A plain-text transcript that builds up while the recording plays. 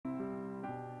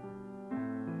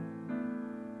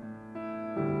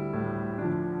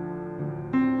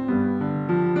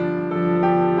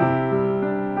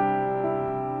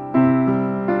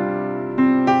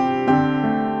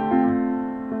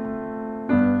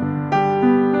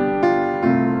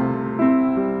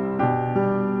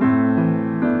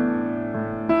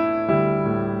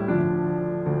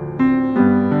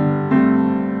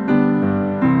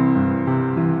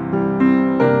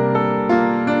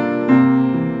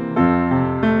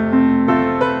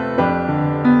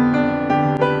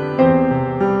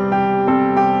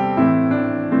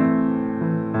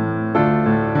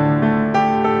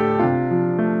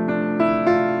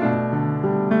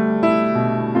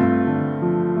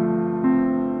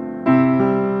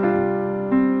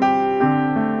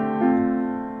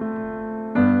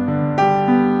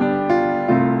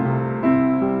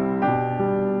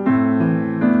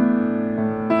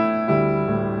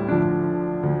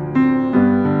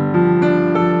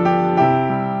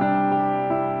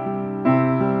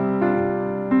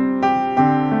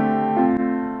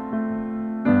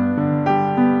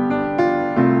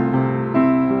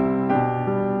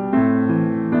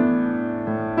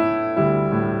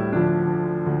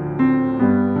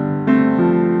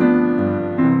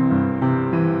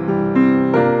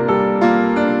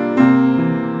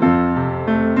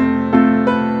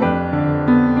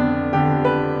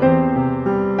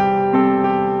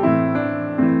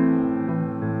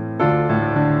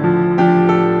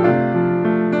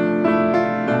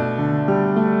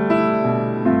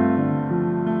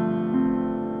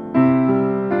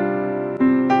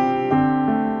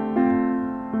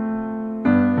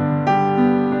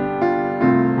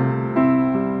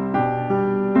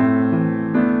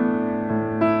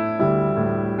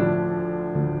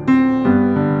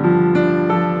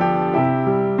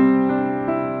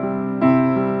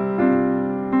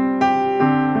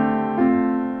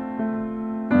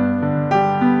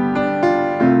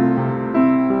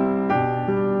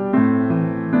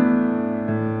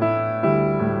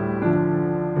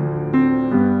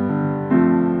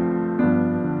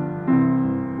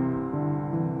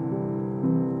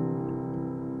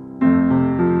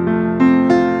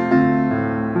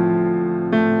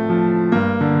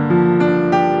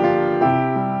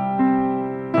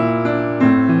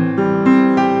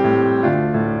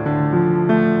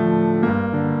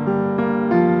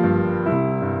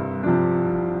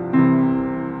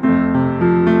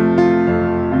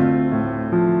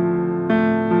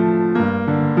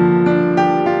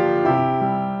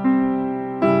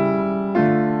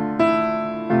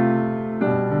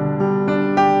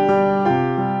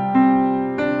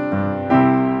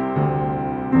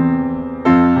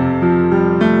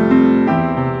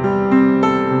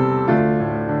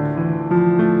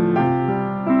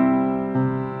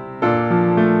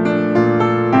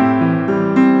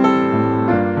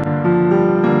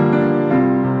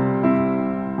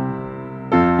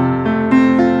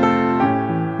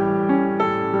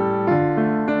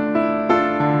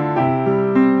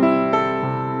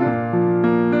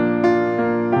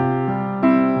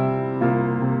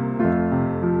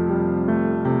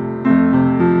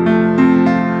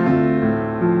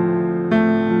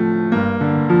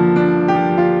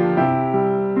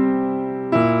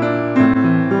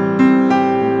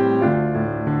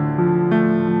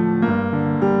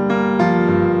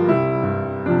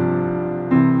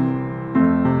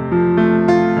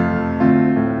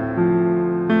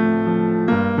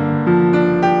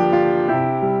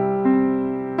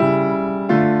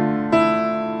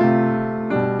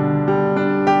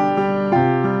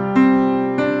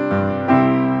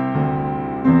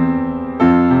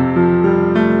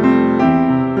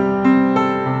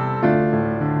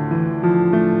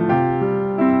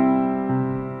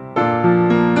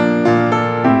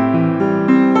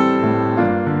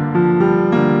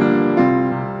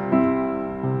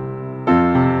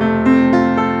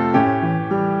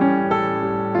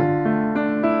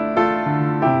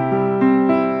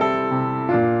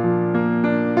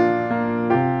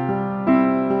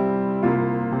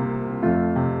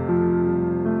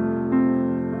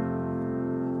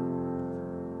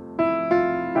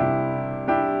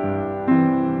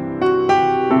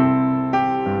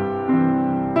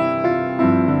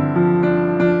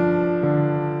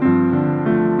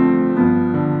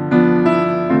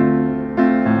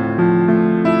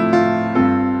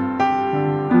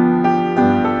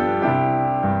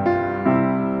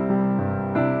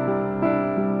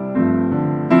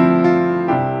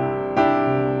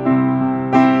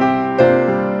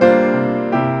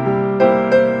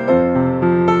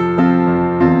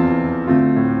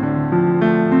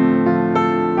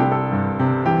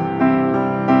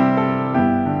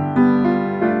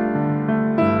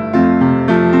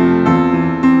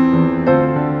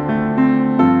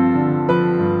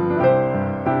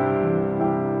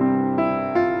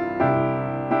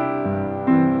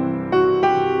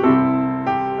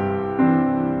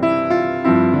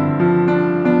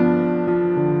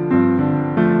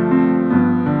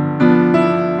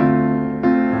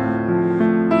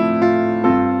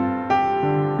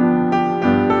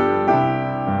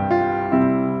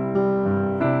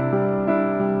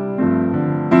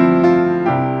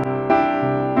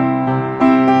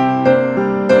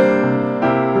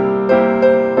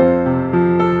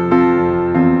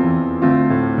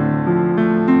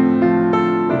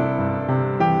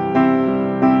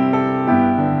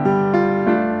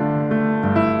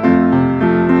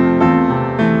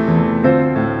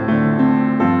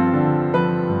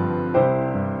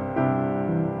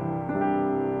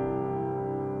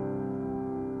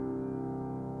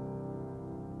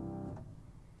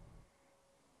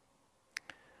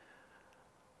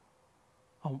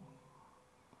I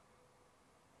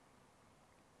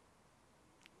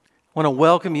want to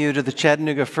welcome you to the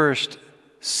Chattanooga First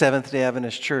Seventh-day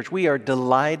Adventist Church. We are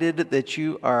delighted that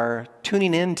you are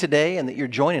tuning in today and that you're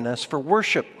joining us for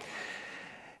worship.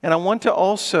 And I want to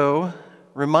also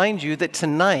remind you that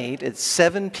tonight at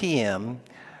 7 p.m.,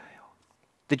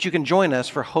 that you can join us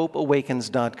for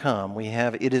HopeAwakens.com. We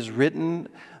have It Is Written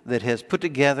that has put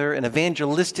together an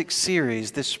evangelistic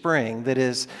series this spring that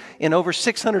is in over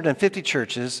 650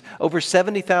 churches. Over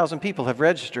 70,000 people have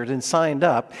registered and signed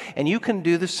up, and you can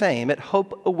do the same at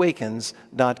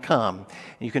HopeAwakens.com.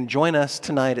 You can join us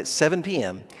tonight at 7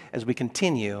 p.m. as we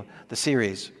continue the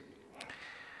series.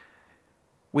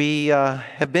 We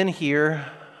have been here,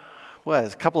 a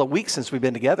couple of weeks since we've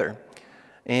been together.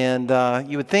 And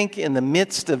you would think in the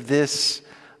midst of this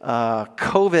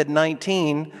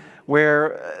COVID-19,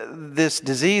 where this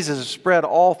disease is spread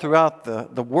all throughout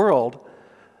the world,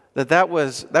 that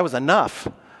was enough.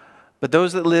 But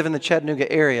those that live in the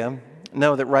Chattanooga area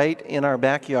know that right in our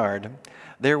backyard,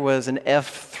 there was an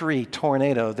F3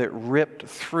 tornado that ripped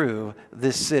through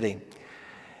this city.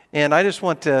 And I just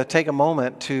want to take a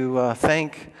moment to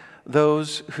thank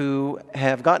those who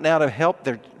have gotten out of help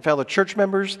their fellow church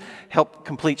members, help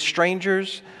complete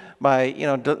strangers by,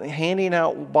 handing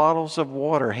out bottles of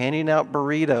water, handing out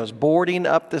burritos, boarding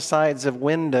up the sides of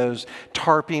windows,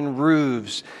 tarping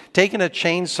roofs, taking a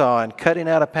chainsaw and cutting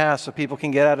out a path so people can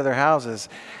get out of their houses,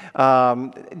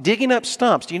 digging up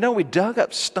stumps. Do you know we dug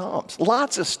up stumps,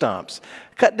 lots of stumps,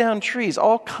 cut down trees,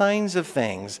 all kinds of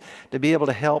things to be able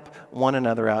to help one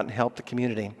another out and help the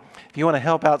community. If you want to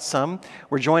help out some,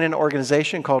 we're joining an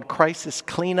organization called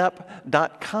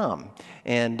CrisisCleanup.com.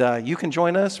 And you can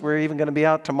join us. We're even going to be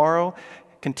out tomorrow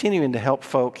continuing to help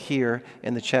folk here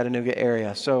in the Chattanooga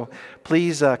area. So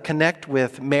please connect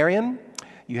with Marion.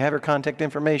 You have her contact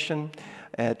information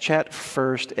at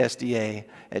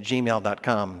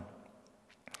chatfirstsda@gmail.com.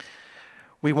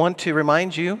 We want to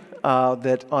remind you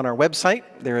that on our website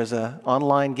there is an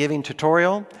online giving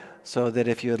tutorial so that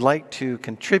if you would like to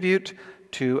contribute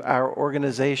to our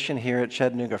organization here at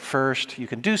Chattanooga First, you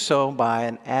can do so by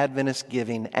an Adventist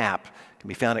Giving app. It can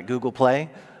be found at Google Play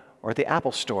or at the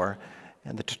Apple Store.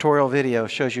 And the tutorial video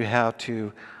shows you how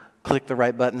to click the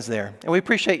right buttons there. And we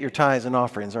appreciate your tithes and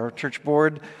offerings. Our church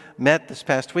board met this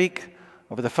past week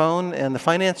over the phone, and the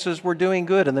finances were doing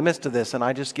good in the midst of this. And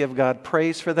I just give God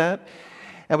praise for that.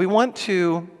 And we want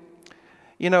to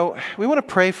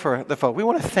pray for the folk. We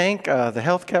want to thank the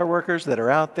healthcare workers that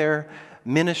are out there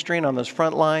ministering on those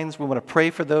front lines. We want to pray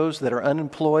for those that are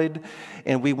unemployed,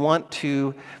 and we want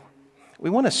to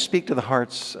speak to the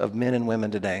hearts of men and women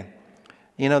today.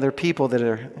 There are people that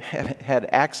have had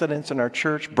accidents in our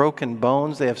church, broken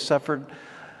bones. They have suffered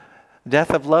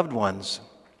death of loved ones.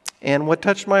 And what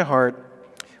touched my heart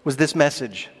was this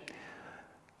message: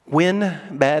 when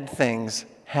bad things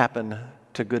happen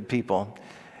to good people.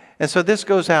 And so this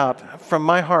goes out from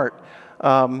my heart,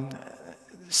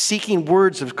 seeking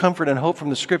words of comfort and hope from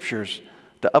the Scriptures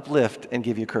to uplift and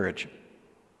give you courage.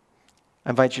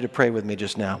 I invite you to pray with me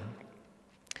just now.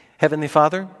 Heavenly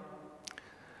Father,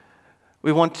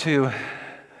 we want to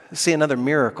see another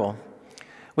miracle.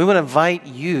 We want to invite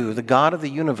you, the God of the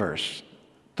universe,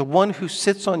 the one who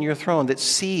sits on your throne, that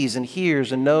sees and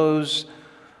hears and knows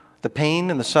the pain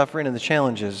and the suffering and the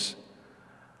challenges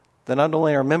that not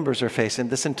only our members are facing,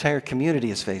 this entire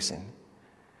community is facing.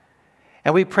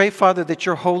 And we pray, Father, that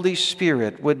your Holy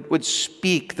Spirit would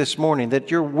speak this morning, that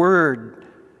your word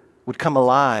would come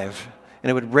alive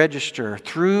and it would register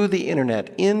through the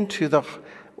internet into the...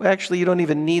 Well, actually, you don't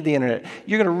even need the internet.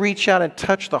 You're going to reach out and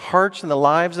touch the hearts and the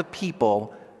lives of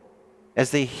people as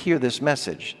they hear this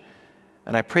message.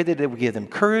 And I pray that it would give them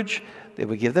courage, that it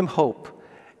would give them hope,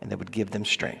 and that it would give them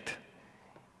strength.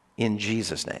 In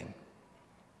Jesus' name,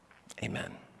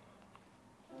 amen.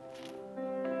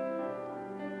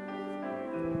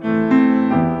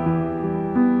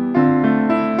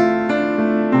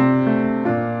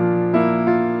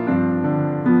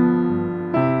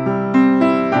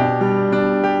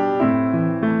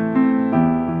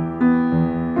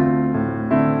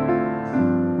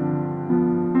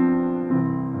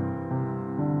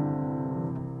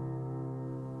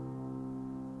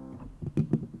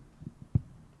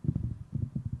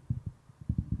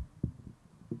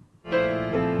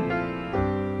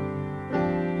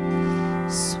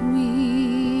 Sweet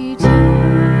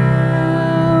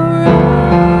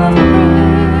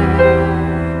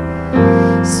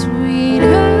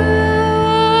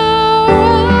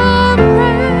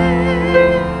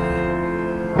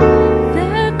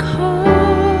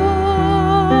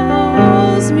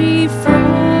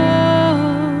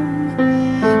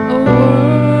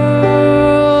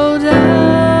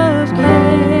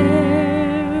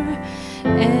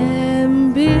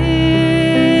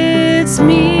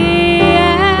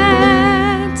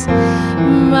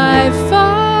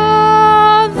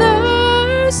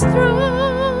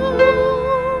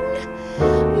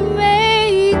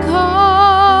Make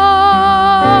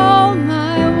all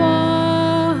my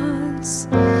wants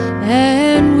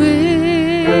and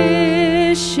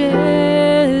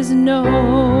wishes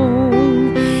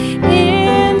known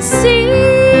in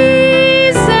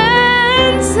seasons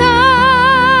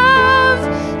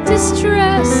of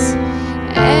distress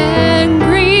and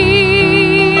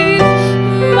grief.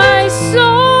 My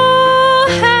soul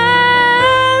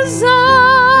has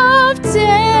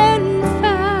often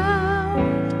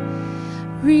found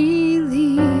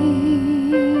relief,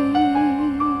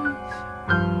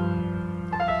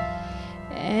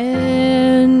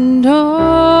 and off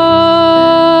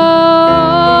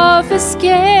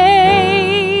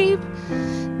escape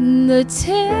the tempter's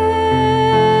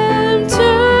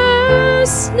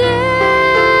snare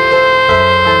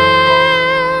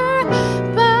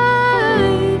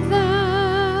by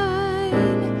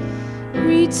thine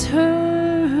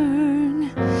return,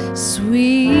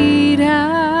 sweet hour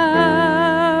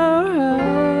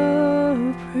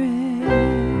of prayer.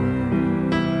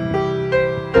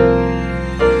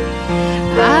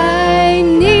 I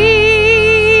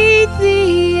need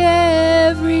thee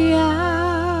every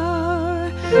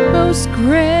hour, most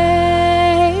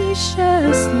gracious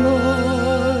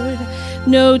Lord.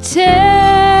 No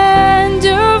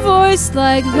tender voice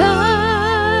like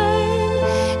thine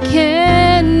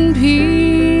can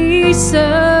peace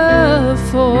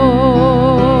afford.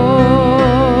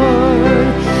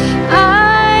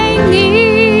 I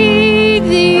need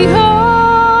thee,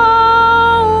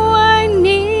 oh, I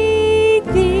need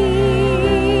thee.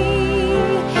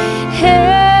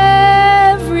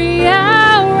 Every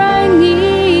hour I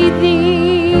need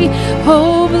thee.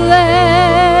 Oh,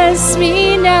 bless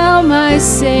me now, my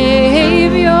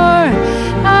Savior.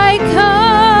 I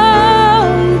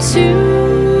come to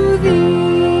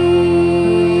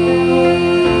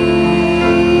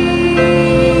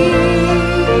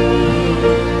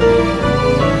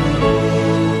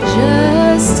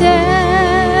just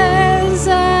as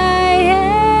I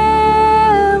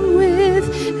am,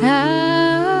 without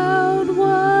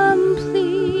one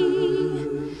plea,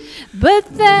 but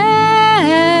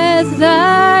that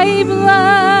thy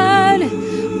blood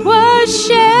was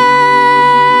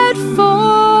shed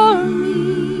for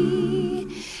me,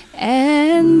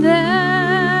 and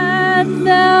that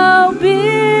thou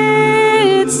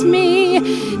bidst me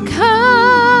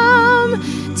come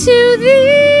to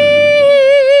thee.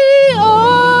 O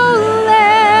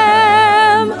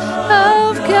Lamb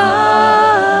of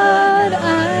God,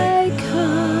 I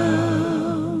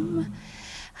come,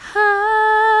 I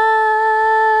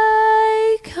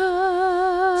come.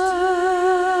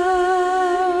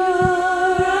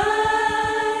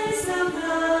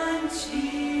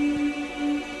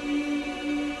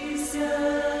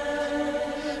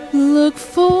 Look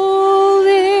full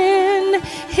in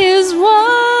his wonderful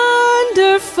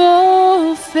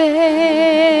face,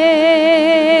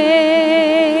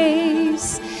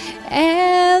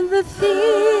 and the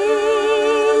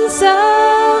things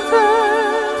of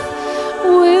earth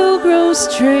will grow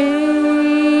strangely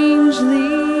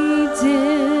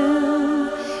dim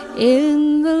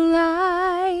in the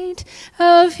light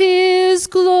of his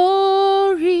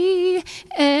glory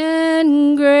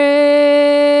and grace.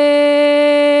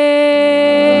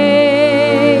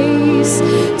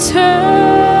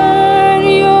 Turn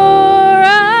your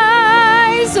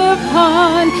eyes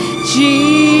upon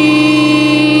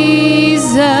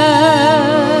Jesus.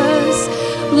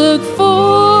 Look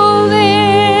full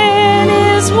in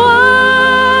his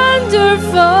wonderful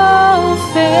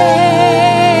face,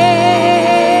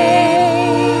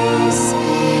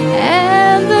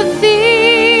 and the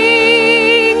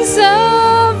things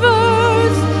of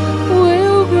earth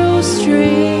will grow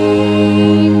strangely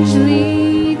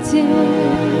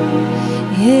dim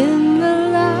in the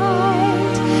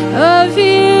light of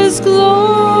his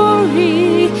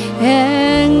glory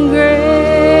and grace.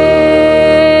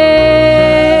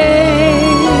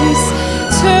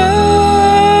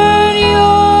 Turn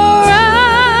your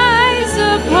eyes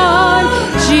upon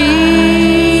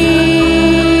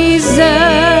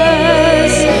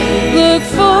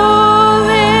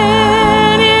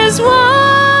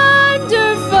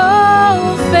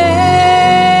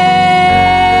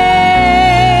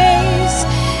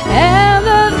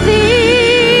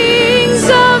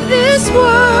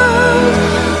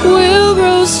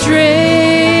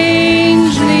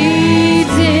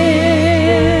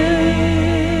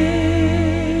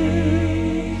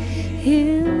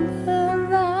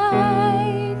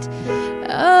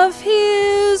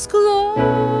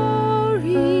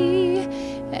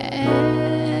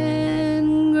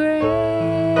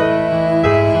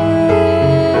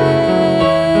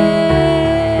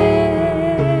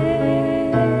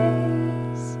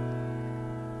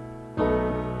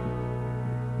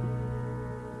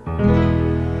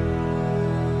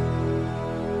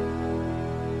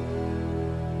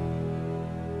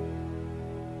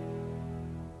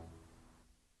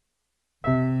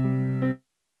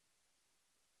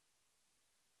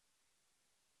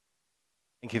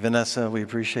Thank you, Vanessa. We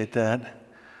appreciate that.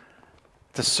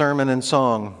 It's a sermon and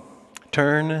song.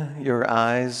 Turn your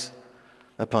eyes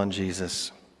upon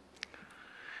Jesus.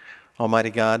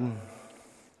 Almighty God,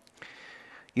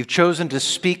 you've chosen to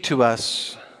speak to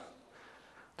us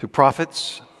through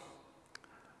prophets,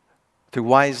 through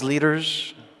wise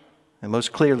leaders, and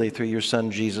most clearly through your Son,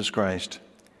 Jesus Christ.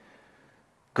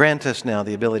 Grant us now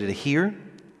the ability to hear,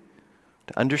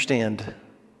 to understand,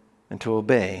 and to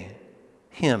obey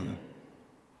Him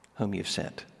whom you've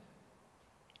sent.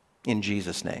 In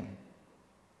Jesus' name,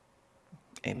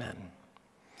 amen.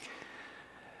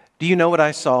 Do you know what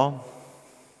I saw?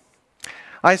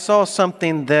 I saw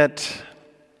something that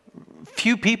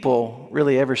few people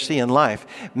really ever see in life.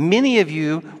 Many of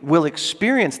you will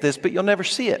experience this, but you'll never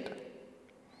see it.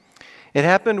 It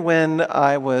happened when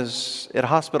I was at a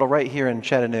hospital right here in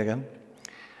Chattanooga.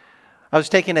 I was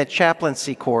taking a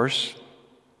chaplaincy course,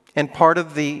 and part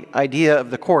of the idea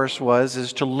of the course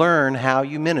is to learn how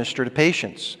you minister to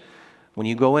patients. When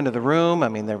you go into the room, I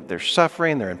mean, they're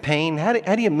suffering, they're in pain. How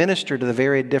do you minister to the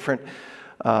very different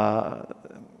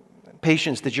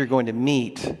patients that you're going to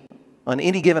meet on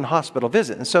any given hospital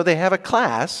visit? And so they have a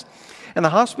class, and the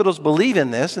hospitals believe in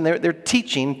this, and they're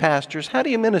teaching pastors, how do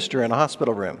you minister in a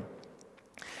hospital room?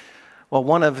 Well,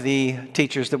 one of the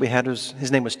teachers that we had,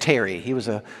 his name was Terry. He was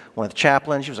one of the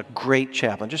chaplains. He was a great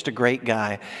chaplain, just a great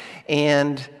guy.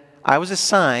 And I was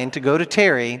assigned to go to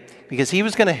Terry because he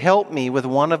was going to help me with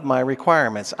one of my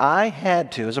requirements. I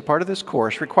had to, as a part of this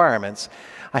course, requirements,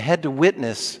 I had to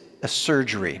witness a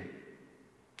surgery.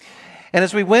 And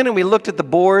as we went and we looked at the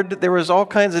board, there was all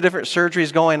kinds of different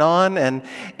surgeries going on, and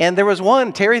there was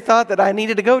one Terry thought that I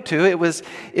needed to go to. It was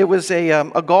a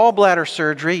gallbladder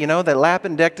surgery, you know, that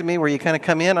lapendectomy where you kind of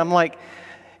come in. I'm like,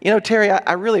 you know, Terry,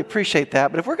 I really appreciate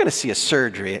that, but if we're going to see a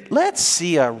surgery, let's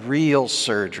see a real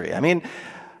surgery. I mean,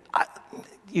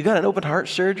 you got an open heart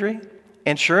surgery?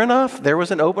 And sure enough, there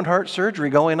was an open heart surgery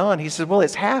going on. He said, well,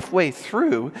 it's halfway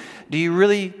through. Do you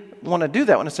really want to do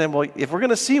that one? I said, well, if we're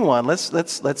going to see one,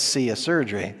 let's see a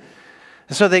surgery.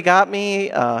 And so they got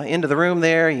me into the room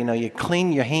there. You know, you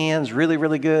clean your hands really,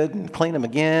 really good, and clean them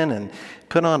again, and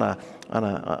put on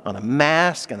a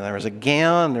mask, and there was a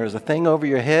gown, there was a thing over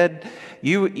your head.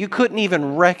 You couldn't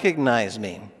even recognize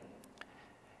me.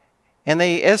 And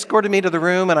they escorted me to the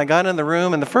room, and I got in the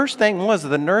room, and the first thing was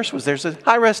the nurse was there, said,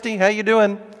 hi, Rusty, how you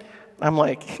doing? I'm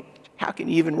like, how can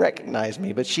you even recognize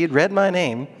me? But she had read my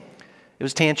name. It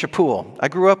was Tansha Poole. I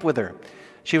grew up with her.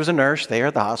 She was a nurse there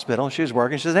at the hospital. She was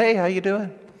working. She says, hey, how you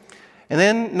doing? And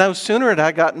then no sooner had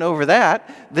I gotten over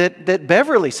that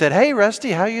Beverly said, hey,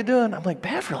 Rusty, how you doing? I'm like,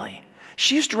 Beverly?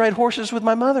 She used to ride horses with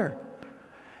my mother.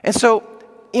 And so,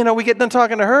 you know, we get done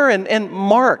talking to her, and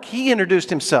Mark, he introduced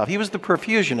himself. He was the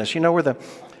perfusionist, you know, where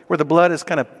the blood is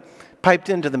kind of piped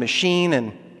into the machine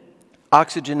and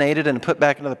oxygenated and put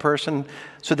back into the person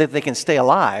so that they can stay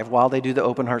alive while they do the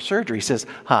open heart surgery. He says,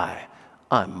 hi,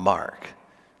 I'm Mark,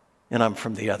 and I'm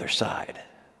from the other side.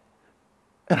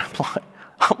 And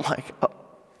I'm like,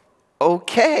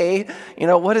 okay, you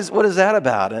know, what is that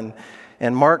about?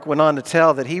 And Mark went on to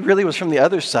tell that he really was from the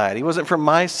other side. He wasn't from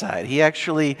my side. He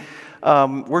actually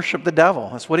worshiped the devil.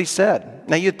 That's what he said.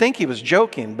 Now, you'd think he was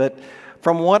joking, but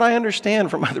from what I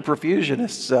understand from other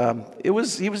perfusionists,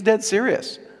 he was dead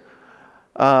serious.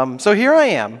 So here I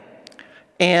am.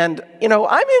 And, you know,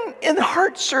 I'm in the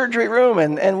heart surgery room,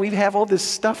 and we have all this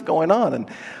stuff going on. And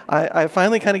I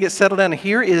finally kind of get settled down.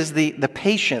 Here is the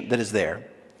patient that is there.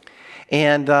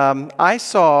 And I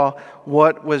saw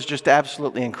what was just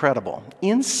absolutely incredible.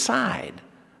 Inside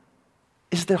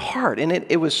is the heart. And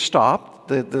it was stopped.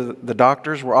 The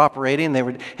doctors were operating. They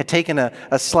had taken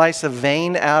a slice of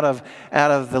vein out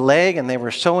of the leg, and they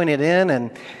were sewing it in.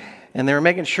 And they were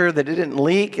making sure that it didn't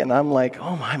leak, and I'm like,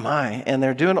 oh my. And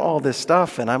they're doing all this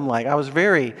stuff, and I'm like, I was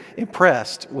very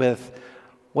impressed with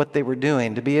what they were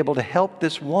doing to be able to help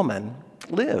this woman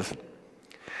live.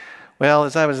 Well,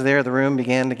 as I was there, the room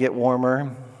began to get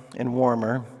warmer and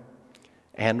warmer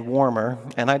and warmer,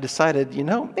 and I decided, you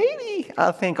know, maybe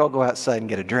I think I'll go outside and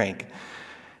get a drink.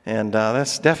 And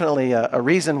that's definitely a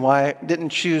reason why I didn't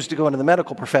choose to go into the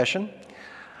medical profession.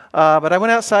 But I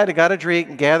went outside, I got a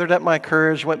drink, gathered up my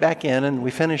courage, went back in, and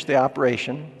we finished the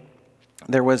operation.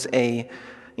 There was they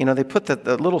put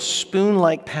the little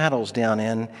spoon-like paddles down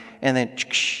in, and then,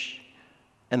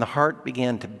 and the heart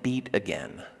began to beat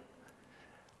again.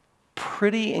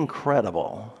 Pretty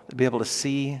incredible to be able to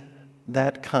see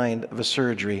that kind of a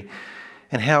surgery,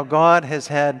 and how God has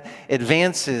had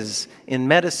advances in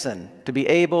medicine to be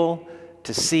able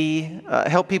to see,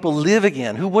 help people live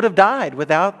again who would have died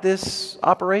without this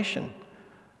operation.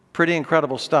 Pretty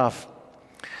incredible stuff.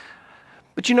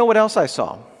 But you know what else I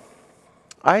saw?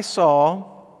 I saw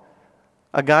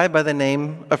a guy by the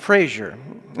name of Frazier.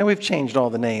 Now, we've changed all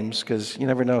the names because you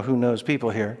never know who knows people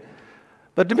here.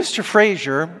 But to Mr.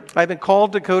 Frazier, I've been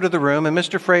called to go to the room, and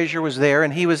Mr. Frazier was there,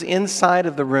 and he was inside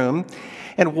of the room.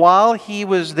 And while he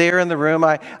was there in the room,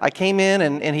 I came in,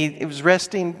 and he was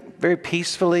resting very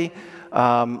peacefully,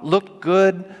 looked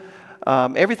good.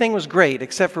 Everything was great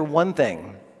except for one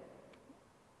thing.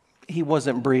 He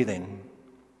wasn't breathing.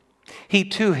 He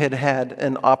too had had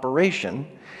an operation,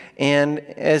 and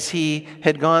as he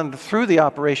had gone through the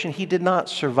operation, he did not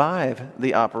survive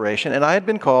the operation. And I had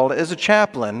been called as a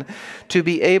chaplain to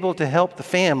be able to help the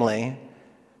family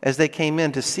as they came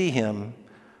in to see him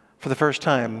for the first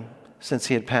time since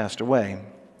he had passed away.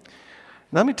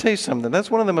 Now, let me tell you something. That's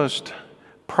one of the most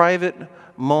private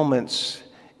moments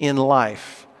in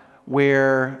life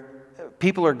where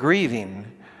people are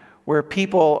grieving, where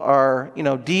people are,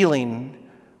 dealing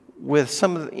with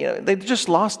some of the, they just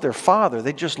lost their father.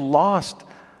 They just lost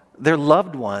their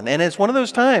loved one. And it's one of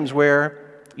those times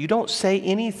where you don't say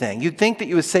anything. You'd think that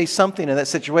you would say something in that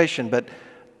situation, but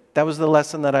that was the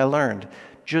lesson that I learned.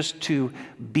 Just to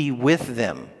be with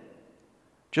them.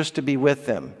 Just to be with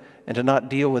them and to not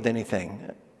deal with anything.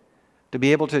 To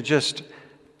be able to just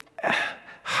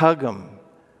hug them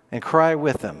and cry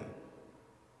with them.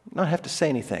 Not have to say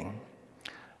anything.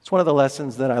 It's one of the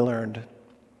lessons that I learned.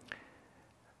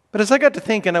 But as I got to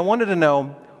thinking, I wanted to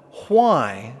know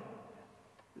why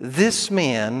this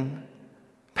man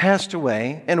passed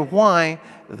away and why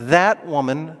that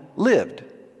woman lived.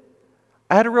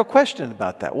 I had a real question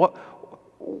about that.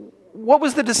 What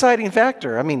was the deciding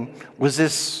factor? I mean, was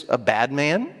this a bad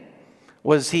man?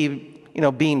 Was he,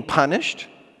 being punished?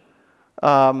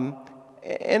 And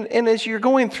as you're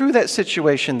going through that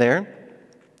situation there,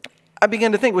 I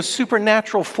began to think, was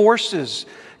supernatural forces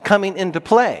coming into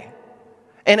play?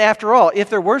 And after all, if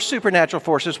there were supernatural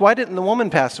forces, why didn't the woman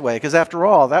pass away? Because after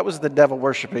all, that was the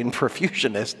devil-worshiping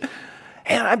perfusionist.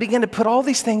 And I began to put all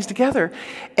these things together.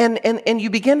 And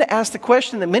you begin to ask the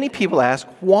question that many people ask,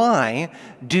 why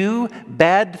do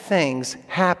bad things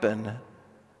happen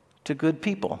to good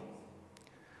people?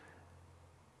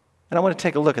 And I want to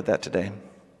take a look at that today.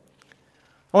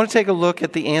 I want to take a look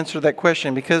at the answer to that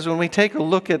question, because when we take a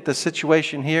look at the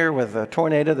situation here with a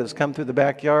tornado that's come through the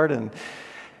backyard, and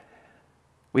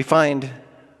we find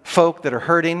folk that are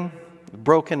hurting,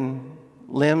 broken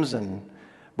limbs and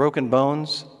broken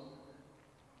bones,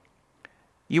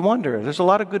 you wonder, there's a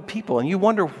lot of good people, and you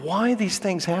wonder why these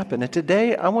things happen. And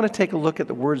today, I want to take a look at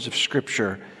the words of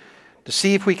Scripture to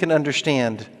see if we can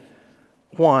understand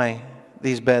why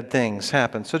these bad things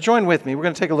happen. So join with me. We're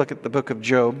going to take a look at the book of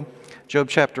Job, Job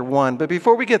chapter 1. But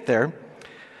before we get there,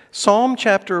 Psalm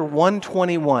chapter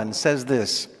 121 says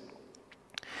this.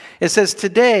 It says,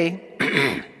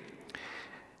 today,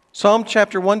 Psalm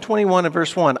chapter 121 and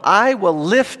verse 1, I will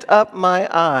lift up my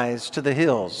eyes to the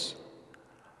hills.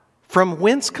 From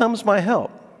whence comes my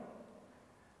help?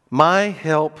 My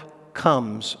help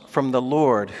comes from the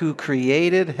Lord who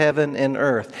created heaven and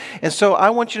earth. And so I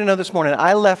want you to know this morning,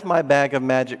 I left my bag of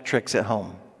magic tricks at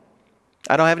home.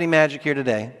 I don't have any magic here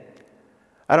today.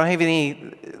 I don't have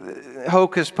any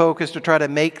hocus pocus to try to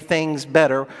make things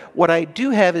better. What I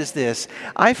do have is this.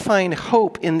 I find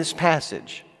hope in this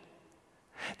passage.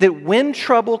 That when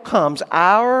trouble comes,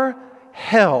 our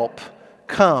help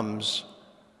comes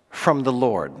from the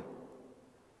Lord,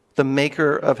 the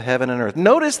maker of heaven and earth.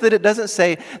 Notice that it doesn't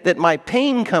say that my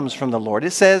pain comes from the Lord.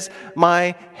 It says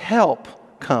my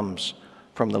help comes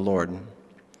from the Lord.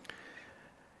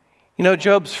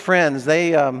 Job's friends,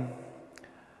 they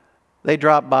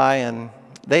dropped by and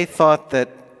they thought that,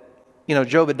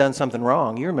 Job had done something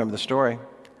wrong. You remember the story.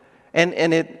 And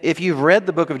if you've read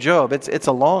the book of Job, it's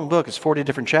a long book. It's 40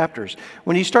 different chapters.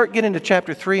 When you start getting to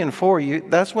chapter 3 and 4,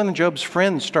 that's when Job's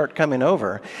friends start coming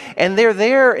over. And they're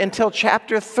there until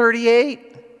chapter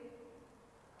 38.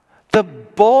 The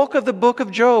bulk of the book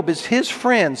of Job is his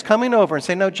friends coming over and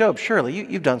saying, no, Job, surely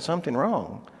you've done something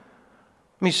wrong.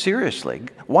 I mean, seriously,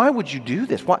 why would you do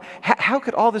this? How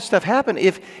could all this stuff happen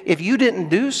if you didn't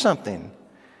do something?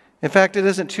 In fact, it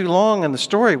isn't too long in the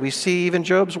story we see even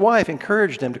Job's wife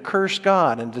encouraged him to curse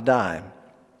God and to die.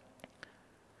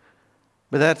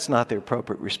 But that's not the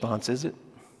appropriate response, is it?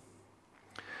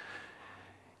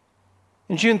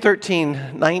 In June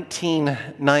 13,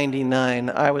 1999,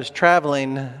 I was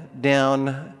traveling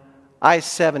down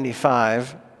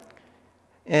I-75,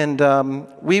 and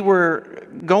we were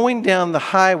going down the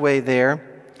highway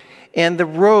there, and the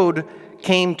road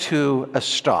came to a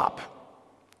stop.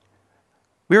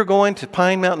 We were going to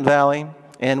Pine Mountain Valley,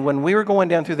 And when we were going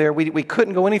down through there, we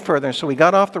couldn't go any further. So we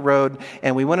got off the road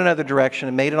and we went another direction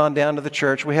and made it on down to the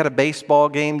church. We had a baseball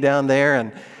game down there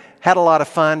and had a lot of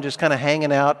fun just kind of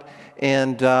hanging out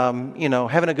and,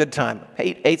 having a good time.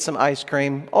 Ate some ice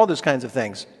cream, all those kinds of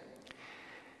things.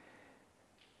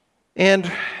 And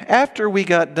after we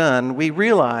got done, we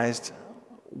realized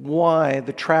why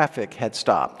the traffic had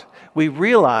stopped. We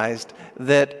realized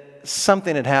that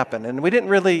something had happened, and we didn't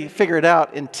really figure it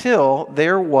out until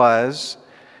there was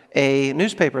a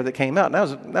newspaper that came out.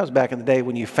 And that was back in the day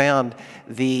when you found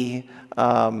the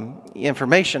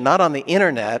information, not on the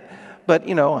internet, but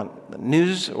on the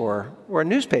news or a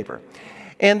newspaper.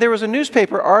 And there was a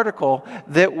newspaper article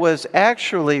that was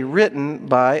actually written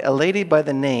by a lady by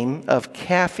the name of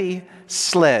Kathy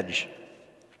Sledge.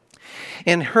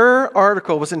 And her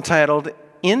article was entitled,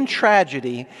 "In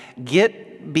Tragedy,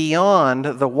 Get Beyond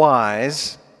the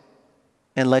Whys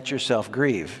and Let Yourself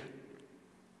Grieve."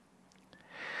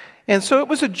 And so it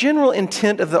was a general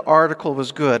intent of the article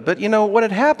was good. But what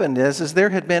had happened is there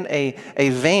had been a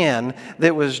van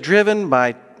that was driven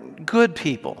by good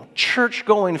people,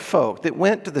 church-going folk that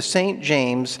went to the St.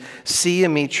 James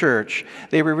CME Church.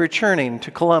 They were returning to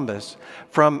Columbus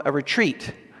from a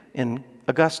retreat in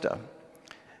Augusta.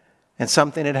 And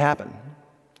something had happened.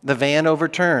 The van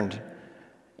overturned,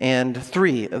 and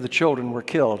 3 of the children were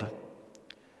killed.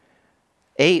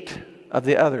 8 of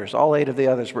the others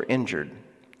were injured.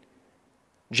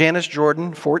 Janice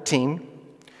Jordan, 14,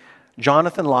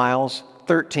 Jonathan Lyles,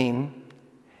 13,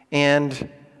 and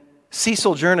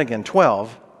Cecil Jernigan,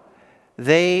 12,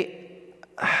 they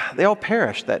all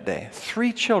perished that day.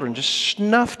 3 children just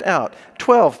snuffed out,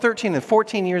 12, 13, and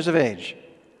 14 years of age.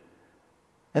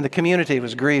 And the community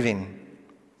was grieving.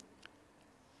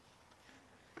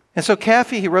 And so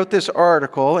Kathy, he wrote this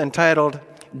article entitled,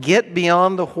 "Get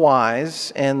Beyond the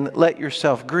Whys and Let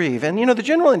Yourself Grieve." And the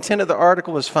general intent of the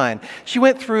article was fine. She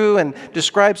went through and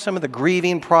described some of the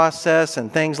grieving process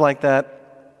and things like that.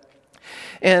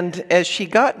 And as she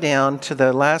got down to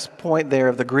the last point there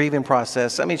of the grieving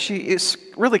process, she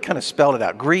really kind of spelled it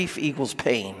out. Grief equals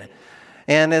pain.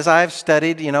 And as I've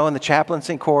studied, in the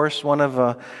chaplaincy course, one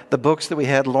of the books that we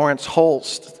had, Lawrence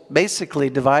Holst, basically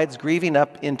divides grieving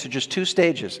up into just 2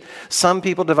 stages. Some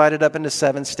people divide it up into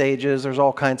 7 stages. There's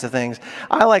all kinds of things.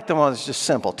 I like the one that's just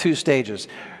simple, 2 stages.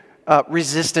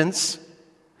 Resistance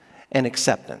and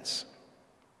acceptance.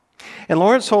 And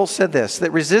Lawrence Holst said this,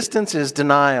 that resistance is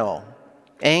denial,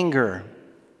 anger,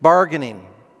 bargaining,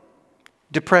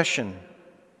 depression.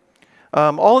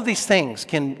 All of these things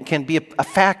can be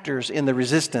factors in the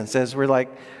resistance as we're like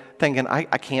thinking, I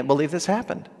can't believe this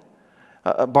happened.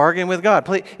 Bargain with God.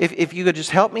 Please, if you could just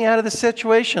help me out of this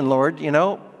situation, Lord,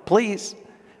 please.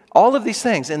 All of these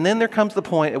things. And then there comes the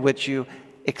point at which you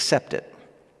accept it.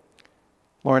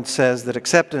 Lawrence says that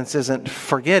acceptance isn't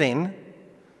forgetting,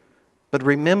 but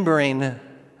remembering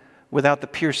without the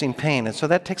piercing pain. And so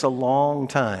that takes a long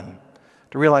time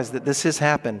to realize that this has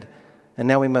happened, and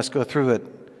now we must go through it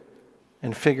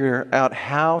and figure out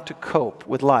how to cope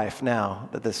with life now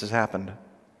that this has happened.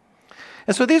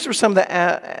 And so these were some of the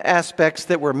aspects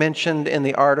that were mentioned in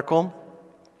the article.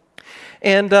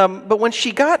 And but when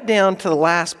she got down to the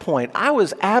last point, I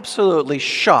was absolutely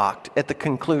shocked at the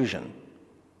conclusion.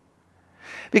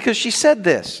 Because she said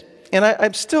this, and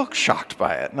I'm still shocked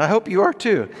by it, and I hope you are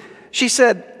too. She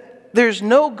said, "There's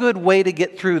no good way to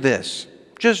get through this.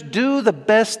 Just do the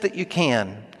best that you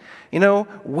can.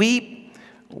 Weep,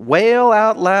 wail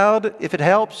out loud if it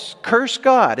helps, curse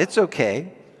God. It's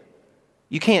okay.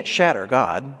 You can't shatter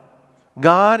God.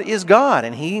 God is God,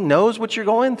 and He knows what you're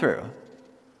going through."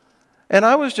 And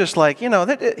I was just like,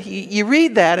 you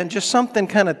read that and just something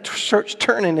kind of starts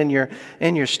turning in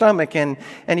your stomach, and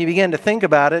you begin to think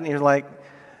about it, and you're like,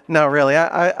 no, really,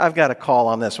 I've got to call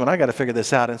on this one. I've got to figure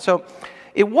this out. And so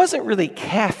it wasn't really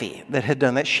Kathy that had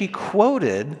done that. She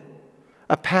quoted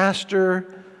a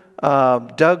pastor,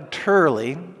 Doug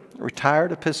Turley,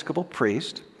 retired Episcopal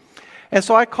priest. And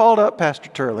so I called up Pastor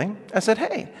Turley. I said,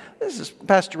 "Hey, this is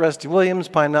Pastor Rusty Williams,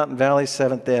 Pine Mountain Valley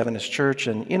Seventh-day Adventist Church.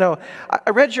 And, I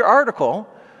read your article,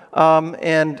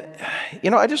 and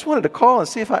I just wanted to call and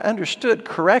see if I understood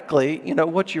correctly,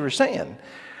 what you were saying.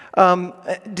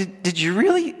 Did you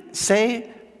really say,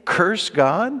 curse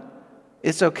God?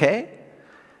 It's okay?"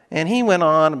 And he went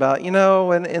on about, in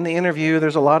the interview,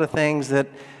 there's a lot of things that,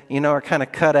 are kind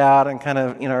of cut out and kind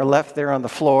of, are left there on the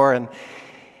floor. And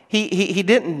he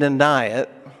didn't deny it,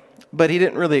 but he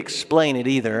didn't really explain it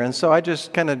either. And so I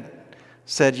just kind of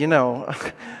said,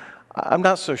 I'm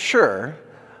not so sure.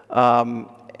 And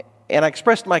I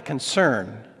expressed my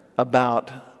concern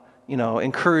about,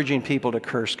 encouraging people to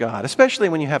curse God, especially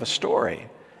when you have a story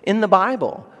in the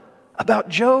Bible about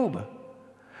Job,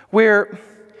 where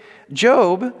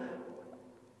Job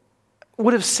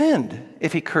would have sinned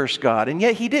if he cursed God, and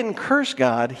yet he didn't curse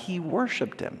God, he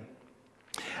worshiped him.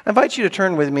 I invite you to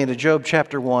turn with me to Job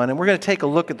chapter 1, and we're going to take a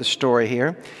look at the story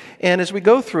here. And as we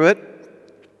go through it,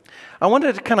 I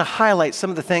wanted to kind of highlight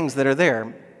some of the things that are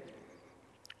there.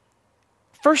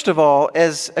 First of all,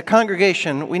 as a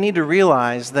congregation, we need to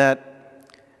realize that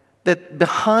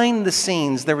behind the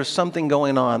scenes there was something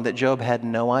going on that Job had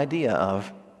no idea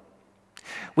of.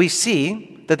 We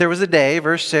see that there was a day,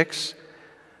 verse 6,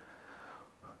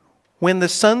 when the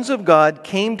sons of God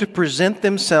came to present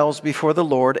themselves before the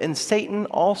Lord, and Satan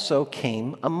also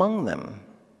came among them.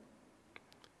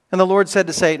 And the Lord said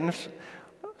to Satan,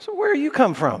 "So where you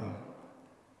come from?"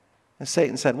 And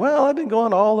Satan said, "Well, I've been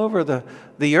going all over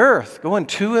the earth, going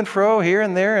to and fro here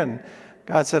and there." And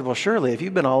God said, "Well, surely if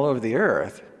you've been all over the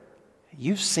earth,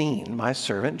 you've seen my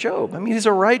servant Job. I mean, he's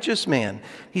a righteous man.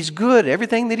 He's good.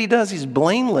 Everything that he does, he's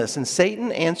blameless." And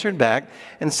Satan answered back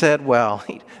and said, "Well,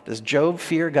 does Job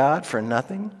fear God for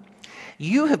nothing?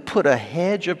 You have put a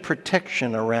hedge of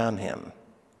protection around him."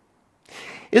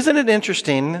 Isn't it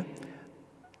interesting?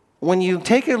 When you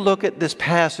take a look at this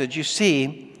passage, you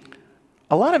see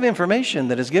a lot of information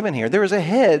that is given here. There is a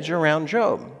hedge around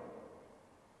Job.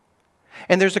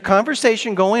 And there's a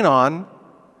conversation going on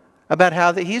about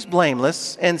how that he's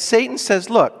blameless, and Satan says,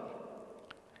 "Look,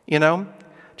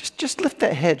 just lift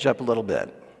that hedge up a little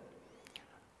bit.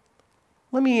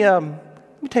 Let me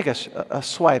take a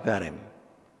swipe at him."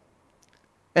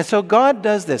 And so God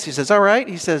does this. He says, "All right,"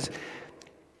 he says,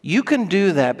 "you can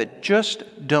do that, but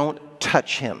just don't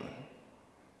touch him."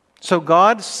 So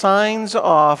God signs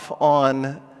off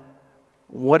on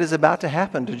what is about to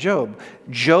happen to Job.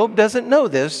 Job doesn't know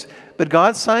this, but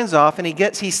God signs off, and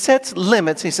he sets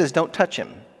limits. He says, "Don't touch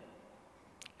him."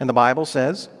 And the Bible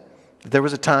says that there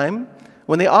was a time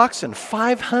when the oxen,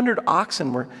 500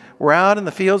 oxen were out in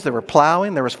the fields. They were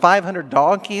plowing. There was 500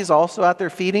 donkeys also out there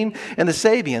feeding, and the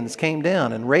Sabians came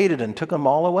down and raided and took them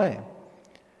all away.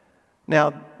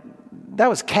 Now, that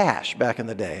was cash back in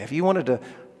the day. If you wanted to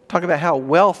talk about how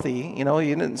wealthy, you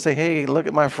didn't say, "Hey, look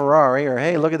at my Ferrari," or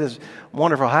 "Hey, look at this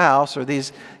wonderful house," or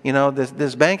these,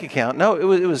 this bank account. No,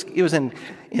 it was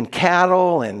in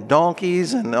cattle and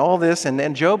donkeys and all this.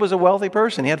 And Job was a wealthy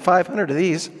person. He had 500 of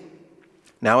these.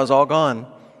 Now it's all gone.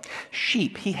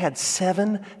 Sheep. He had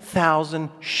 7,000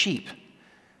 sheep.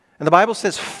 And the Bible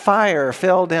says fire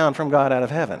fell down from God out of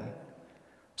heaven.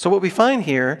 So what we find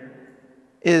here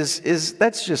is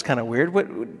that's just kind of weird.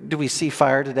 Do we see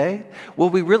fire today?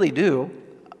 Well, we really do.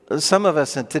 Some of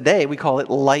us today, we call it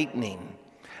lightning.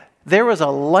 There was a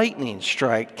lightning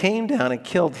strike, came down and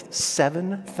killed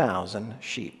 7,000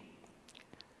 sheep.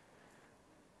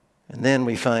 And then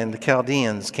we find the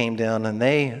Chaldeans came down and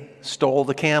they stole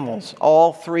the camels,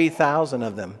 all 3,000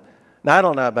 of them. Now, I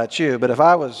don't know about you, but if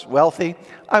I was wealthy,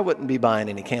 I wouldn't be buying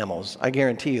any camels. I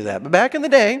guarantee you that. But back in the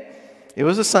day, it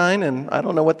was a sign, and I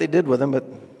don't know what they did with them,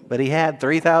 but he had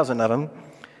 3,000 of them,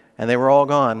 and they were all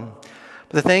gone.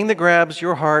 But the thing that grabs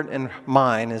your heart and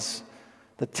mine is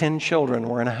the 10 children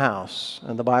were in a house,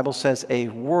 and the Bible says a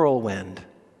whirlwind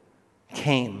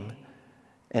came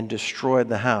and destroyed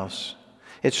the house.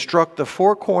 It struck the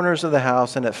four corners of the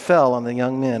house, and it fell on the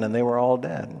young men, and they were all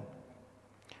dead.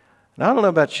 And I don't know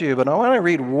about you, but when I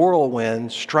read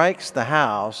whirlwind strikes the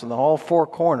house, and the all four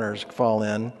corners fall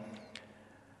in,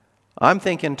 I'm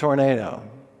thinking tornado.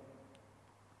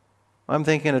 I'm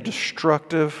thinking a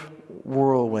destructive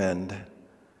whirlwind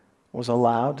was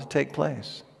allowed to take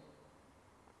place.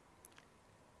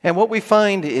 And what we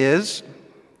find is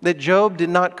that Job did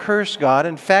not curse God.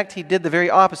 In fact, he did the very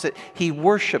opposite. He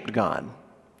worshiped God.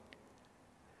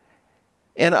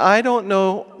 And I don't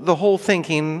know the whole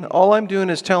thinking. All I'm doing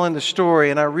is telling the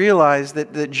story, and I realize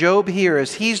that Job here,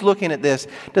 as he's looking at this,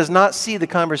 does not see the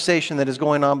conversation that is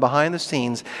going on behind the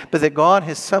scenes, but that God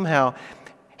has somehow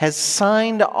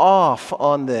signed off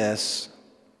on this,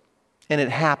 and it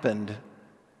happened.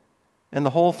 And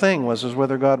the whole thing was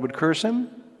whether God would curse him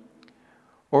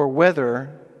or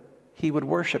whether he would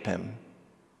worship him.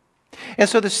 And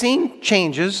so the scene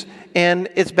changes, and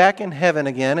it's back in heaven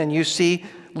again, and you see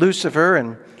Lucifer,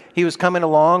 and he was coming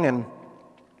along, and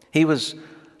he was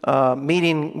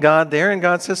meeting God there, and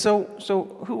God says,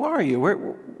 so who are you?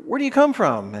 Where do you come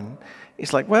from? And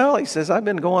he's like, well, he says, I've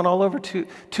been going all over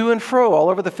to and fro, all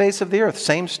over the face of the earth.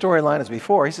 Same storyline as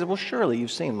before. He says, well, surely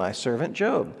you've seen my servant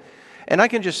Job. And I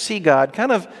can just see God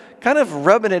kind of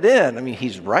rubbing it in. I mean,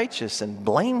 he's righteous and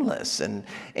blameless, and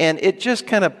it just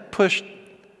kind of pushed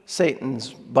Satan's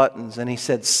buttons, and he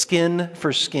said, skin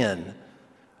for skin.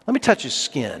 Let me touch his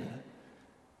skin.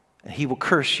 and he will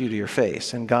curse you to your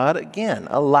face. And God, again,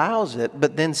 allows it,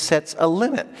 but then sets a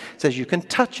limit. Says you can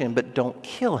touch him, but don't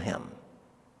kill him.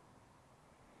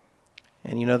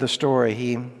 And you know the story.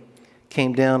 He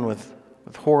came down with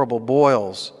horrible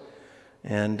boils,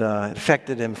 and it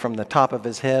affected him from the top of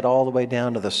his head all the way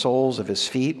down to the soles of his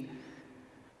feet.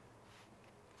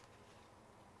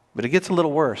 But it gets a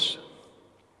little worse.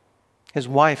 His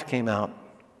wife came out.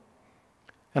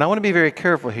 And I want to be very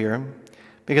careful here,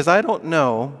 because I don't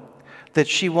know that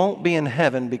she won't be in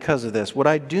heaven because of this. What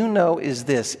I do know is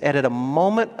this: at a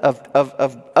moment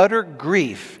of utter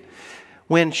grief,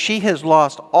 when she has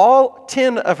lost all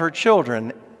 10 of her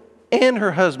children and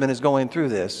her husband is going through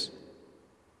this,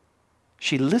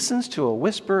 she listens to a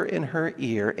whisper in her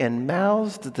ear and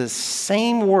mouths the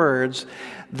same words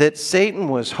that Satan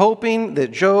was hoping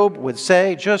that Job would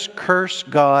say: just curse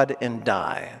God and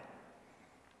die.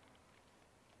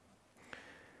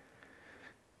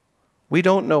 We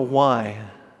don't know why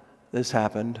this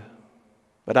happened,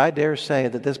 but I dare say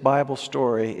that this Bible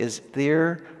story is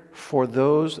there for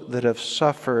those that have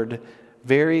suffered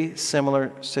very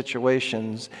similar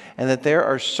situations, and that there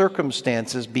are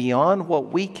circumstances beyond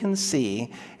what we can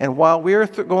see, and while we're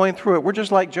going through it, we're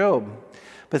just like Job.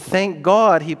 But thank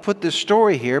God he put this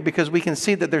story here, because we can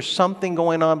see that there's something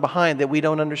going on behind that we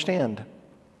don't understand.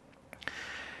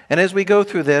 And as we go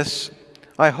through this,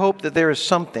 I hope that there is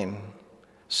something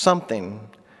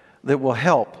that will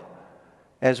help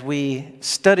as we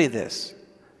study this,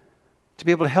 to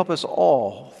be able to help us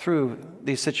all through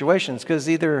these situations. Because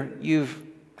either you've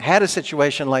had a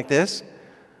situation like this,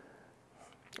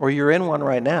 or you're in one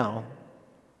right now,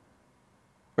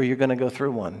 or you're going to go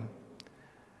through one.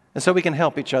 And so we can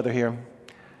help each other here.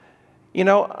 You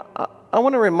know, I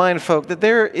want to remind folk that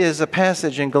there is a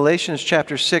passage in Galatians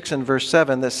chapter 6 and verse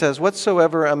 7 that says,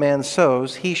 "Whatsoever a man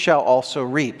sows, he shall also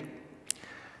reap."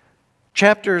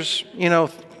 Chapters,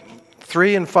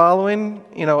 3 and following,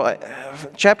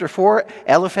 chapter 4,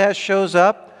 Eliphaz shows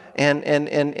up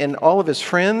and all of his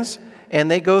friends,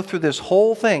 and they go through this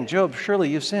whole thing. Job, surely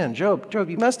you've sinned. Job,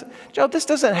 you must. Job, this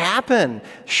doesn't happen.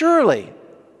 Surely.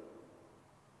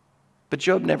 But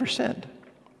Job never sinned.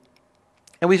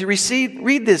 And we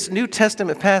read this New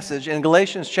Testament passage in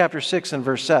Galatians chapter 6 and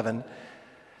verse 7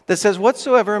 that says,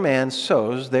 "Whatsoever a man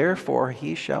sows, therefore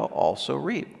he shall also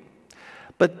reap."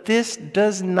 But this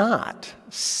does not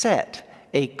set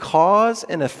a cause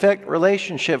and effect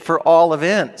relationship for all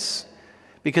events,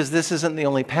 because this isn't the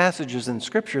only passages in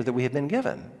Scripture that we have been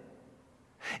given.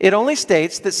 It only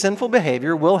states that sinful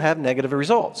behavior will have negative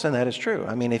results, and that is true.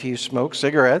 I mean, if you smoke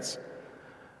cigarettes,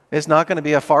 it's not going to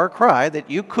be a far cry that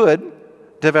you could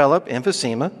develop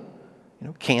emphysema,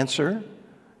 cancer,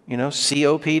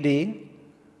 COPD,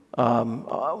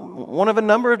 one of a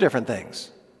number of different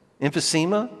things,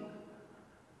 emphysema.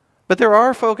 But there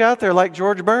are folk out there like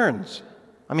George Burns.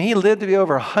 I mean, he lived to be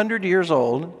over 100 years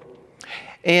old.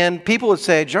 And people would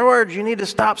say, "George, you need to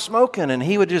stop smoking." And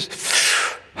he would just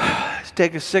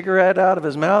take a cigarette out of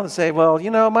his mouth and say, "Well,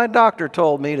 my doctor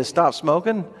told me to stop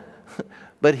smoking,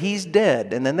 but he's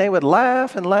dead." And then they would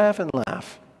laugh and laugh and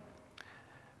laugh.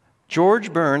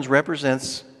 George Burns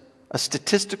represents a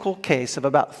statistical case of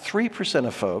about 3%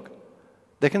 of folk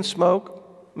that can smoke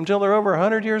until they're over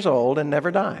 100 years old and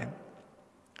never die.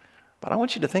 But I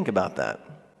want you to think about that.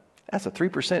 That's a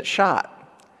 3%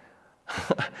 shot.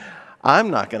 I'm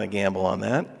not going to gamble on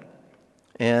that.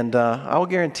 And I will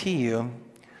guarantee you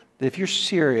that if you're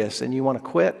serious and you want to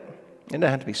quit, it doesn't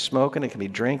have to be smoking, it can be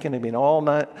drinking, it can be all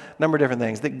number of different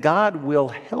things, that God will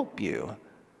help you.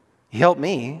 He helped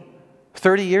me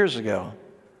 30 years ago,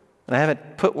 and I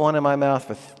haven't put one in my mouth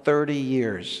for 30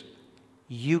 years.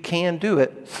 You can do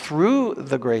it through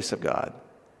the grace of God,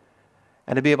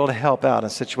 and to be able to help out in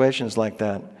situations like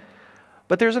that.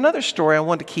 But there's another story I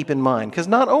want to keep in mind, because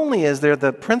not only is there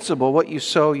the principle, what you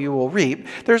sow, you will reap,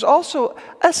 there's also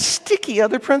a sticky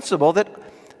other principle that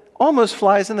almost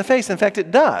flies in the face. In fact,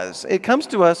 it does. It comes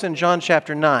to us in John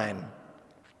chapter 9,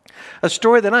 a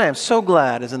story that I am so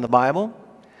glad is in the Bible.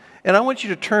 And I want you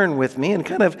to turn with me and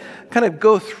kind of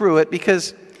go through it,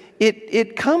 because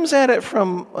it comes at it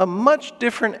from a much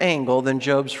different angle than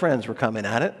Job's friends were coming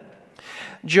at it.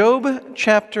 John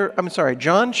chapter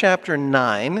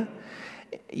 9,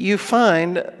 you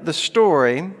find the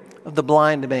story of the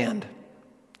blind man.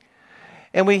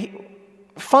 And we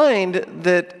find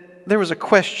that there was a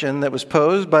question that was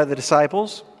posed by the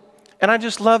disciples. And I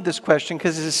just love this question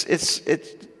because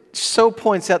it so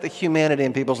points out the humanity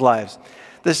in people's lives.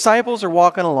 The disciples are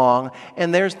walking along,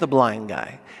 and there's the blind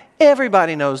guy.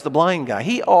 Everybody knows the blind guy.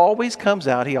 He always comes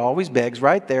out, he always begs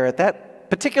right there at that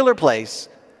particular place.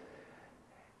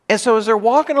 And so as they're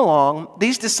walking along,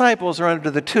 these disciples are under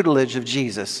the tutelage of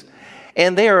Jesus.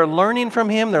 And they are learning from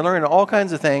him. They're learning all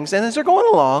kinds of things. And as they're going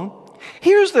along,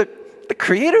 here's the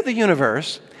creator of the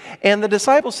universe. And the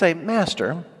disciples say,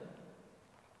 Master,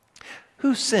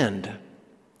 who sinned,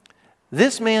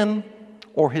 this man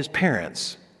or his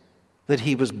parents, that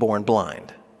he was born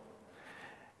blind?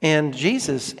 And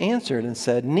Jesus answered and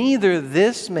said, neither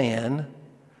this man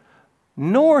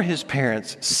nor his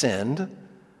parents sinned,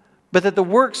 but that the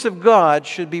works of God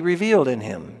should be revealed in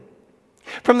him.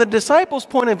 From the disciples'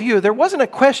 point of view, there wasn't a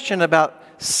question about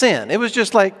sin. It was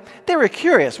just like they were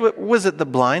curious. Was it the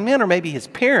blind man or maybe his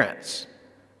parents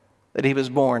that he was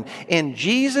born? And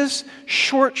Jesus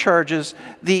short charges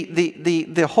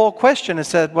the whole question and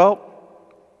said,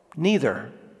 well, neither.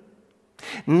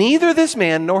 Neither this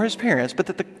man nor his parents, but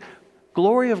that the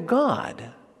glory of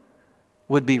God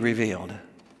would be revealed.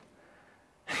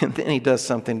 And then he does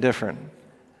something different.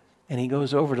 And he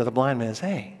goes over to the blind man and says,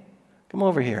 hey, come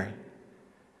over here.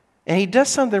 And he does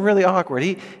something really awkward.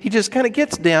 He just kind of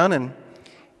gets down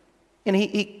and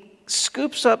he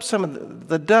scoops up some of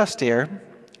the dust here.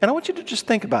 And I want you to just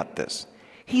think about this.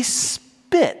 He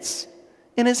spits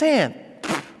in his hand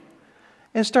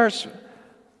and starts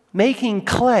making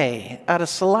clay out of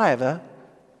saliva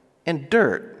and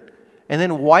dirt, and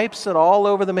then wipes it all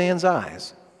over the man's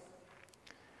eyes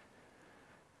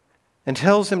and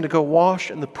tells him to go wash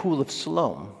in the pool of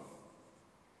Siloam.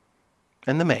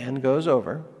 And the man goes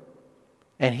over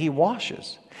and he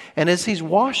washes. And as he's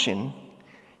washing,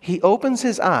 he opens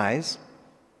his eyes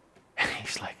and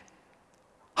he's like,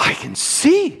 I can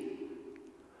see.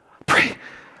 I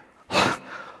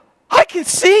can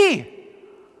see.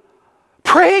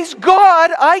 Praise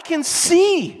God, I can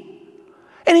see.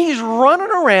 And he's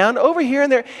running around over here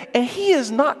and there, and he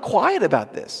is not quiet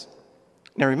about this.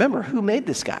 Now remember, who made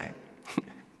this guy?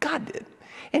 God did.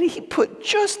 And he put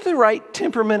just the right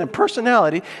temperament and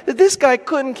personality that this guy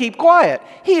couldn't keep quiet.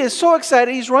 He is so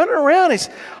excited, he's running around. He's,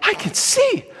 I can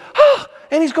see. Oh,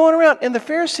 and he's going around. And the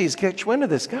Pharisees catch wind of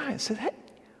this guy and said, hey,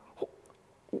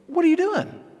 what are you doing?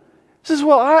 He says,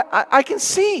 well, I can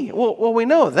see. Well, we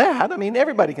know that. I mean,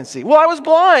 everybody can see. Well, I was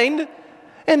blind,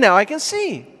 and now I can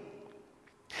see.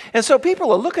 And so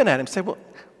people are looking at him and say, well,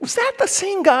 was that the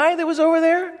same guy that was over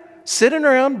there sitting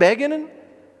around begging? And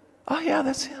oh, yeah,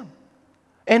 that's him.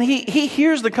 And he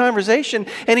hears the conversation,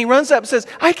 and he runs up and says,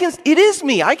 it is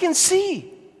me, I can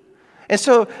see. And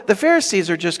so the Pharisees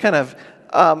are just kind of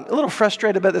a little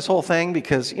frustrated about this whole thing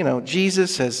because, you know,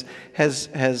 Jesus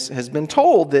has been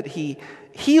told that he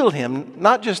healed him,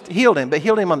 not just healed him, but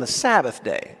healed him on the Sabbath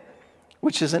day,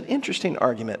 which is an interesting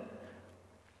argument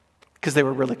because they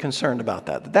were really concerned about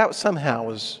that. That somehow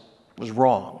was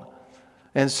wrong.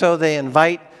 And so they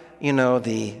invite, you know,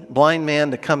 the blind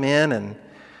man to come in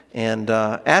and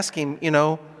ask him, you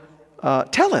know,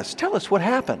 tell us what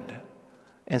happened.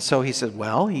 And so he said,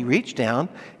 well, he reached down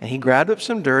and he grabbed up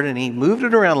some dirt and he moved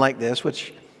it around like this,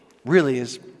 which really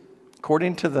is,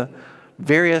 according to the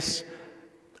various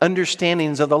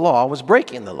understandings of the law, was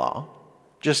breaking the law.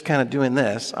 Just kind of doing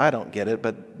this. I don't get it,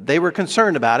 but they were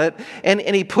concerned about it. And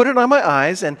he put it on my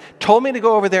eyes and told me to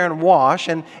go over there and wash,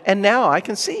 and now I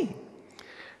can see.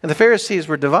 And the Pharisees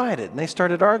were divided, and they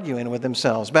started arguing with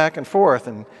themselves back and forth.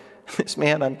 And this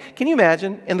man, can you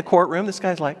imagine in the courtroom, this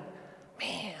guy's like,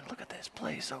 man, look at this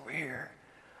place over here.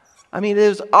 I mean, it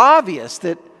was obvious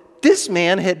that this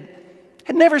man had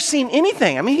never seen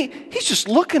anything. I mean, he's just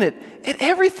looking at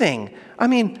everything. I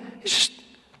mean,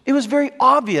 it was very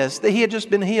obvious that he had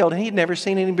just been healed, and he'd never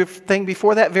seen anything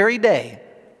before that very day.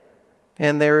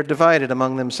 And they were divided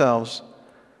among themselves.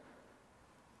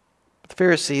 But the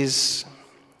Pharisees,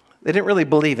 they didn't really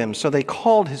believe him, so they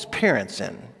called his parents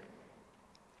in.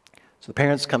 So the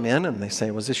parents come in and they say,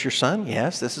 was this your son?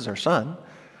 Yes, this is our son.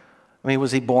 I mean,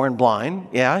 was he born blind?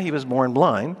 Yeah, he was born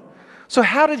blind. So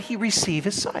how did he receive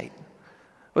his sight?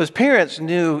 Well, his parents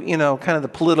knew, you know, kind of the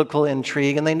political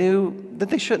intrigue, and they knew that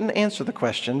they shouldn't answer the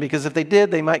question because if they did,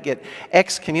 they might get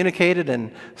excommunicated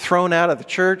and thrown out of the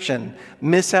church and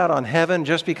miss out on heaven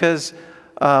just because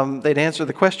they'd answer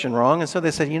the question wrong. And so they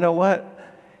said, you know what?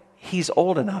 He's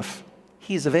old enough.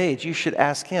 He's of age. You should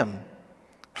ask him.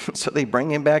 So they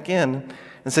bring him back in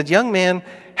and said, young man,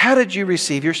 how did you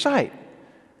receive your sight?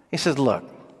 He says, look,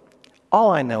 all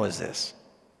I know is this.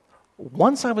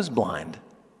 Once I was blind,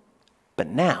 but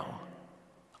now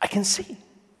I can see.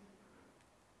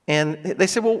 And they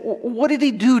said, well, what did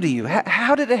he do to you?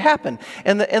 How did it happen?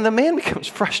 And the man becomes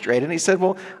frustrated. And he said,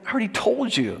 well, I already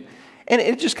told you. And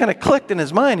it just kind of clicked in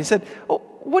his mind. He said, well,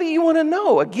 what do you want to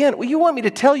know? Again, well, you want me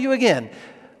to tell you again.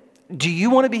 Do you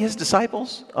want to be his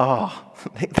disciples? Oh,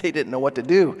 they didn't know what to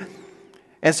do.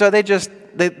 And so they just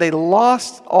they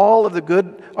lost all of the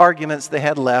good arguments they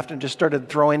had left and just started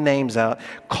throwing names out,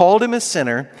 called him a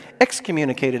sinner,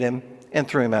 excommunicated him, and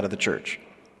threw him out of the church.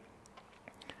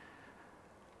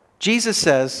 Jesus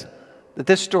says that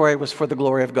this story was for the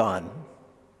glory of God.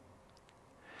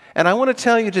 And I want to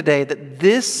tell you today that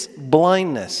this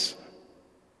blindness,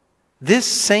 this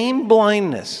same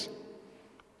blindness,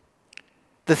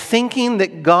 the thinking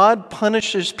that God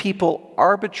punishes people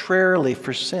arbitrarily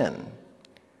for sin,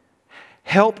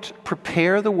 helped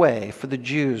prepare the way for the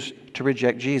Jews to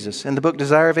reject Jesus. In the book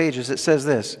Desire of Ages, it says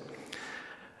this,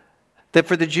 that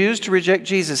for the Jews to reject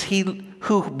Jesus, he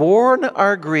who bore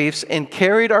our griefs and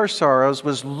carried our sorrows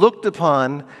was looked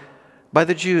upon by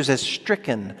the Jews as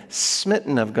stricken,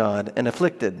 smitten of God, and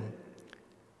afflicted,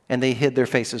 and they hid their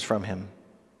faces from him.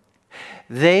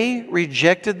 They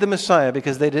rejected the Messiah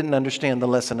because they didn't understand the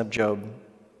lesson of Job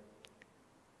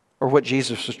or what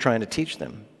Jesus was trying to teach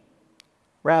them.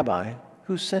 Rabbi,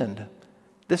 who sinned,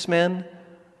 this man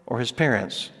or his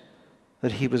parents,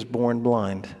 that he was born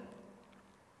blind?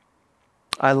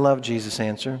 I love Jesus'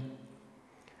 answer.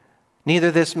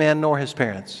 Neither this man nor his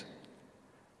parents,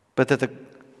 but that the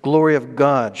glory of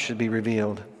God should be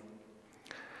revealed.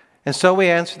 And so we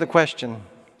answer the question,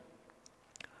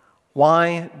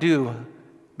 why do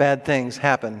bad things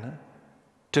happen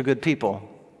to good people?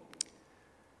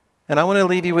 And I want to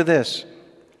leave you with this,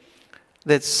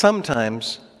 that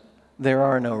sometimes there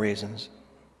are no reasons.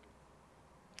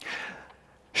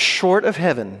 Short of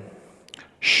heaven,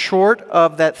 short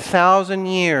of that 1,000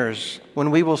 years when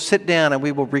we will sit down and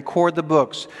we will record the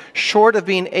books, short of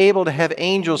being able to have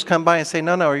angels come by and say,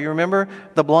 no, you remember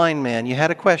the blind man? You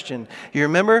had a question. You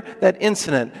remember that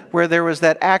incident where there was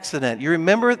that accident? You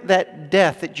remember that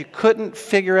death that you couldn't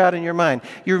figure out in your mind?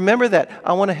 You remember that?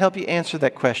 I want to help you answer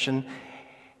that question.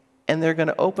 And they're going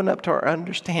to open up to our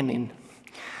understanding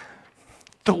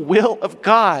the will of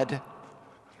God.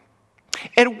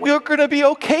 And we're going to be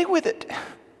okay with it.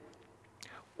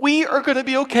 We are going to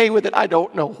be okay with it. I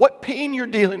don't know what pain you're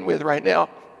dealing with right now,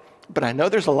 but I know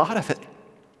there's a lot of it.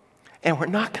 And we're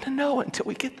not going to know until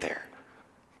we get there.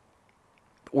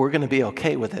 But we're going to be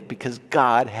okay with it because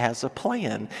God has a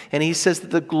plan. And he says that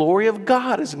the glory of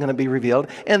God is going to be revealed.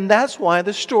 And that's why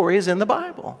the story is in the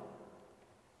Bible.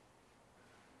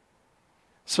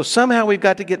 So somehow we've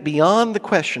got to get beyond the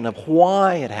question of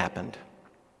why it happened.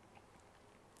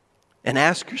 And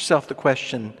ask yourself the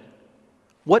question,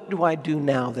 what do I do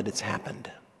now that it's happened?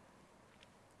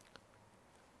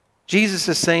 Jesus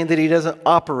is saying that he doesn't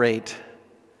operate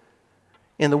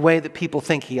in the way that people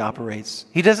think he operates.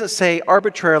 He doesn't say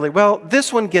arbitrarily, well,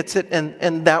 this one gets it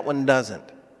and that one doesn't.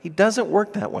 He doesn't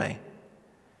work that way.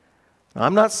 Now,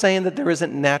 I'm not saying that there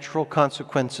isn't natural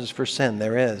consequences for sin.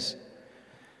 There is.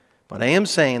 But I am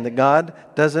saying that God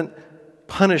doesn't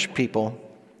punish people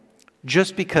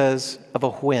just because of a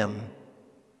whim.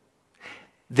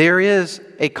 There is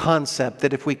a concept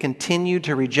that if we continue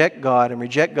to reject God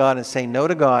and say no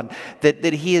to God,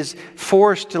 that he is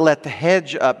forced to let the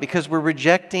hedge up because we're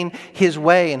rejecting his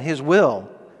way and his will.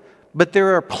 But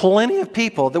there are plenty of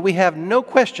people that we have no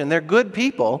question, they're good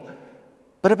people,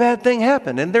 but a bad thing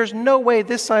happened. And there's no way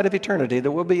this side of eternity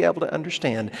that we'll be able to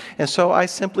understand. And so I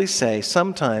simply say,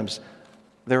 sometimes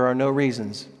there are no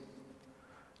reasons,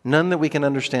 none that we can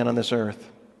understand on this earth.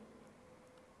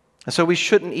 And so we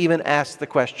shouldn't even ask the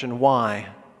question, why?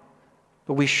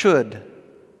 But we should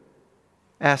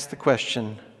ask the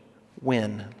question,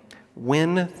 when?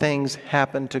 When things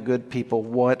happen to good people,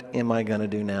 what am I going to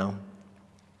do now?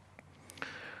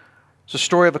 It's a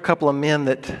story of a couple of men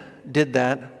that did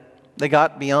that. They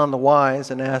got beyond the whys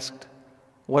and asked,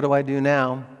 what do I do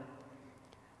now?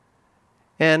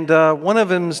 And one of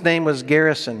them's name was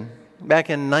Garrison.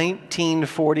 Back in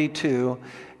 1942,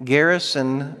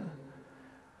 Garrison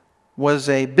was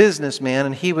a businessman,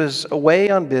 and he was away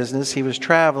on business. He was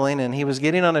traveling, and he was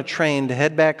getting on a train to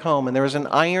head back home, and there was an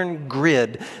iron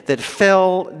grid that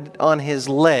fell on his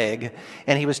leg,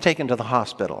 and he was taken to the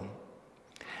hospital.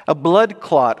 A blood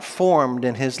clot formed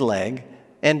in his leg,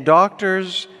 and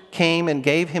doctors came and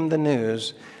gave him the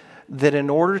news that in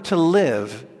order to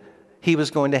live, he was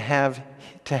going to have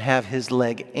his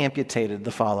leg amputated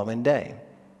the following day.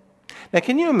 Now,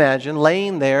 can you imagine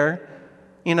laying there?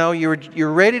 You know,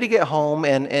 you're ready to get home,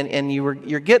 and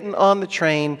you're getting on the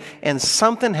train, and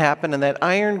something happened, and that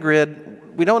iron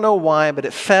grid, we don't know why, but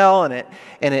it fell, and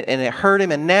it hurt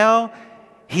him, and now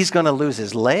he's going to lose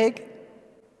his leg.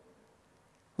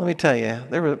 Let me tell you,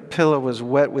 the pillow was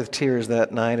wet with tears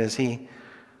that night as he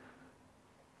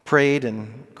prayed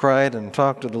and cried and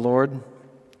talked to the Lord.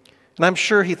 And I'm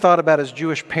sure he thought about his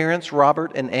Jewish parents,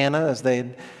 Robert and Anna, as they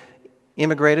had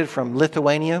immigrated from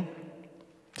Lithuania.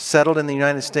 settled in the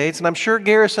United States. And I'm sure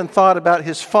Garrison thought about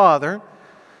his father,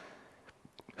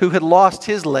 who had lost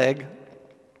his leg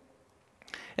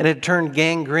and had turned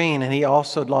gangrene, and he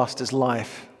also lost his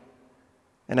life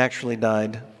and actually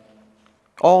died.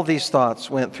 All these thoughts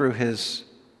went through his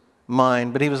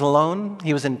mind, but he was alone,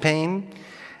 he was in pain,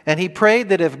 and he prayed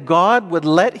that if God would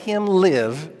let him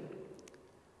live,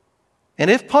 and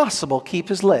if possible, keep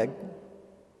his leg,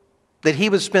 that he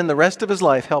would spend the rest of his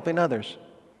life helping others.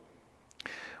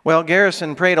 Well,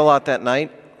 Garrison prayed a lot that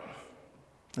night.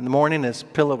 In the morning, his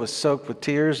pillow was soaked with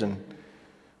tears, and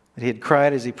he had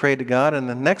cried as he prayed to God. And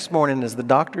the next morning, as the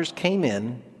doctors came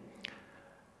in,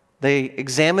 they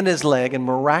examined his leg, and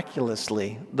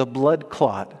miraculously, the blood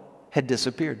clot had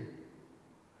disappeared.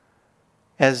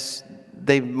 As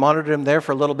they monitored him there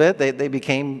for a little bit, they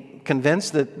became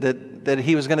convinced that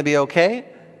he was going to be okay,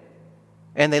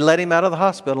 and they let him out of the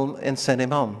hospital and sent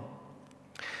him home.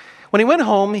 When he went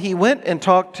home, he went and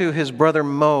talked to his brother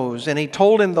Mose, and he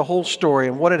told him the whole story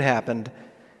and what had happened.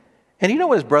 And you know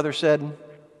what his brother said?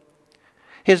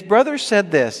 His brother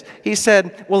said this. He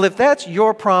said, well, if that's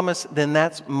your promise, then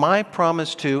that's my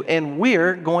promise too, and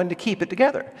we're going to keep it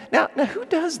together. Now who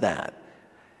does that?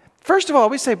 First of all,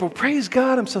 we say, well, praise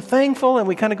God, I'm so thankful, and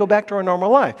we kind of go back to our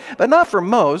normal life. But not for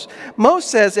Mose. Mose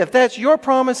says, if that's your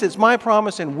promise, it's my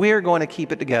promise, and we're going to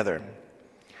keep it together.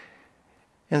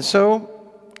 And so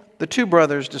the two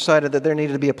brothers decided that there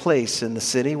needed to be a place in the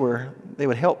city where they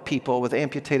would help people with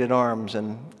amputated arms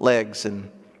and legs, and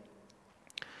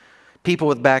people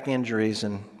with back injuries,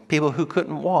 and people who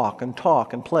couldn't walk and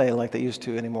talk and play like they used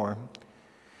to anymore.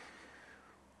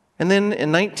 And then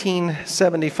in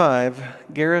 1975,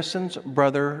 Garrison's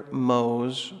brother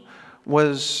Mose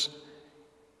was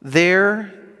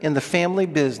there in the family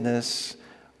business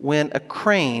when a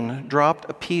crane dropped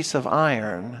a piece of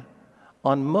iron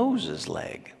on Moses'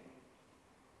 leg.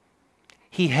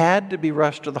 He had to be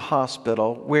rushed to the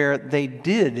hospital where they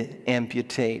did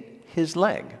amputate his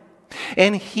leg.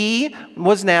 And he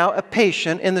was now a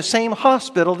patient in the same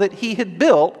hospital that he had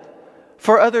built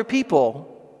for other people.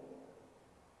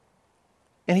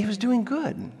 And he was doing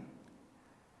good.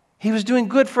 He was doing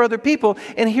good for other people.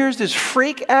 And here's this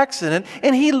freak accident,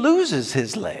 and he loses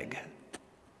his leg.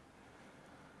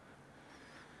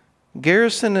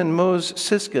 Garrison and Mose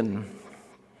Siskin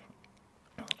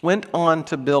went on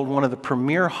to build one of the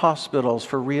premier hospitals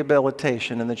for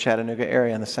rehabilitation in the Chattanooga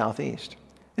area in the southeast.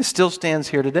 It still stands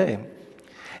here today.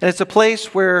 And it's a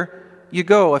place where you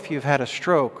go if you've had a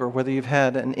stroke, or whether you've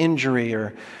had an injury,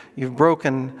 or you've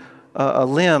broken a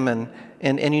limb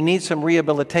and you need some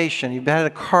rehabilitation. You've had a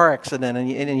car accident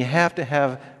and you have to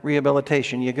have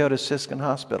rehabilitation. You go to Siskin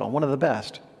Hospital, one of the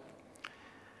best.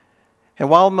 And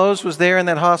while Mose was there in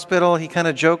that hospital, he kind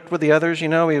of joked with the others. You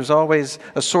know, he was always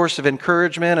a source of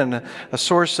encouragement and a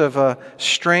source of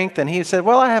strength. And he said,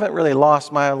 well, I haven't really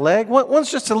lost my leg.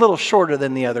 One's just a little shorter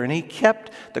than the other. And he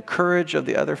kept the courage of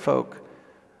the other folk,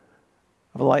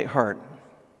 of a light heart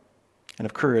and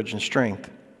of courage and strength.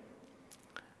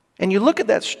 And you look at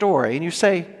that story and you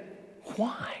say,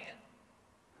 why?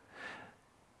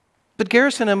 But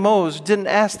Garrison and Mose didn't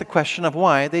ask the question of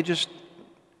why. They just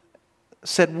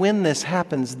said, when this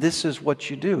happens, this is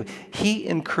what you do. He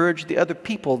encouraged the other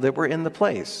people that were in the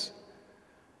place.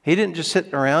 He didn't just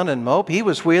sit around and mope. He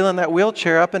was wheeling that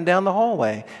wheelchair up and down the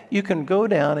hallway. You can go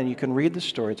down and you can read the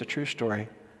story. It's a true story.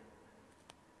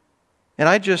 And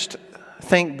I just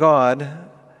thank God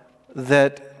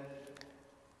that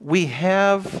we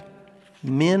have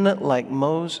men like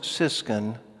Mose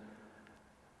Siskin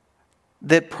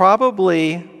that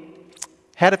probably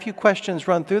had a few questions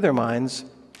run through their minds,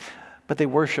 but they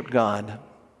worshiped God.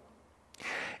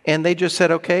 And they just said,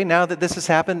 okay, now that this has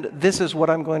happened, this is what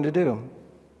I'm going to do.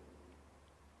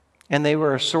 And they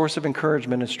were a source of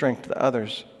encouragement and strength to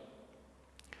others.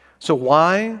 So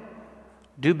why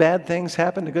do bad things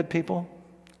happen to good people?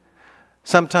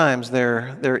 Sometimes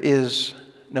there is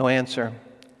no answer.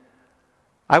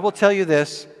 I will tell you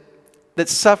this, that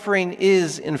suffering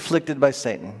is inflicted by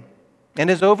Satan and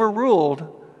is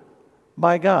overruled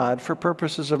by God for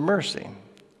purposes of mercy.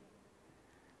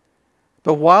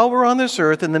 But while we're on this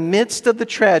earth, in the midst of the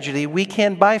tragedy, we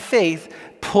can, by faith,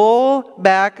 pull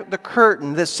back the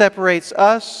curtain that separates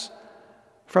us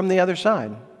from the other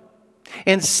side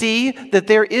and see that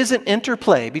there is an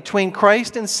interplay between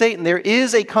Christ and Satan. There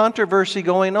is a controversy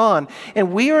going on,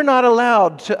 and we are not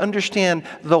allowed to understand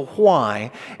the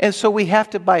why. And so we have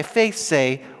to, by faith,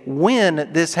 say, when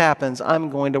this happens, I'm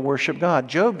going to worship God.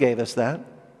 Job gave us that.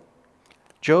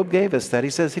 Job gave us that. He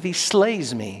says, if he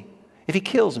slays me, if he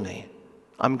kills me,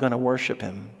 I'm going to worship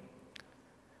him.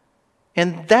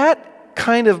 And that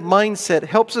kind of mindset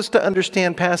helps us to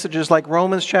understand passages like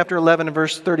Romans chapter 11 and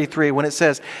verse 33 when it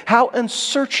says, "How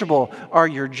unsearchable are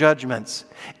your judgments,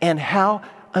 and how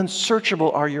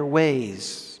unsearchable are your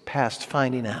ways past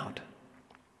finding out."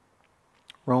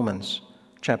 Romans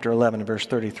chapter 11 and verse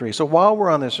 33. So while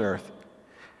we're on this earth,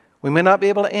 we may not be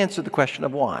able to answer the question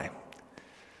of why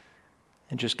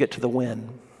and just get to the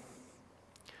when.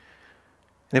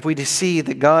 And if we see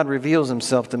that God reveals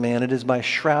himself to man, it is by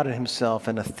shrouding himself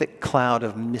in a thick cloud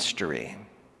of mystery.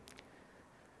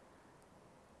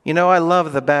 You know, I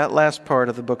love the last part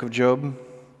of the book of Job,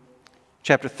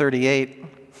 chapter 38,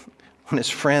 when his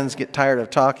friends get tired of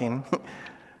talking.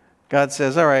 God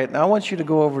says, "All right, now I want you to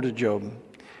go over to Job,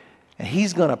 and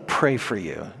he's going to pray for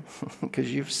you because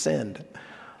you've sinned."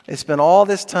 They spent all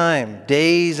this time,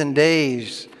 days and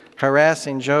days,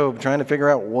 harassing Job, trying to figure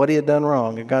out what he had done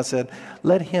wrong. And God said,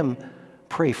 "Let him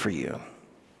pray for you."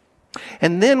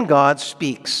 And then God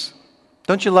speaks.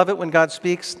 Don't you love it when God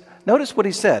speaks? Notice what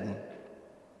he said.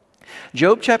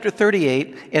 Job chapter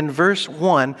 38 in verse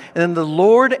 1, "And then the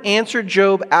Lord answered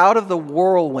Job out of the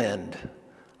whirlwind."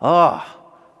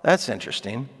 That's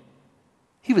interesting.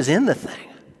 He was in the thing.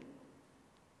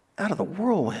 Out of the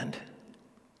whirlwind.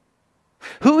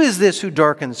 "Who is this who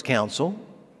darkens counsel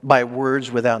by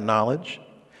words without knowledge?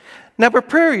 Now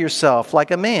prepare yourself like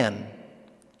a man,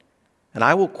 and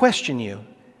I will question you,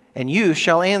 and you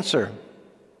shall answer.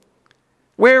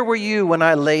 Where were you when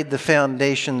I laid the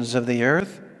foundations of the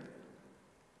earth?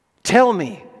 Tell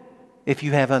me if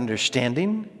you have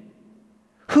understanding.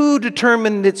 Who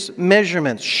determined its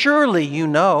measurements? Surely you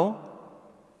know.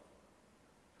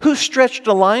 Who stretched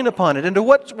a line upon it? And to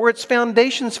what were its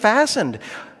foundations fastened?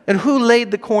 And who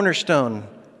laid the cornerstone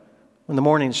when the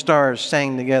morning stars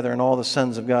sang together and all the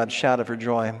sons of God shouted for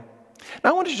joy?"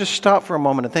 Now I want you to just stop for a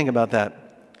moment and think about that.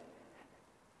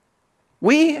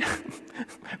 We,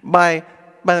 by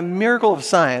the miracle of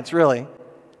science, really,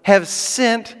 have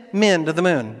sent men to the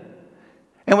moon.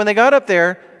 And when they got up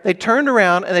there, they turned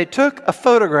around and they took a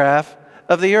photograph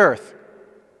of the earth.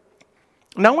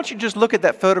 Now I want you to just look at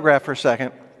that photograph for a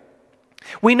second.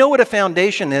 We know what a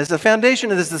foundation is. The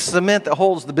foundation is the cement that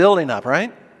holds the building up,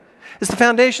 right? It's the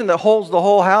foundation that holds the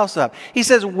whole house up. He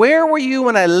says, "Where were you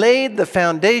when I laid the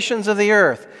foundations of the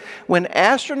earth?" When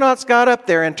astronauts got up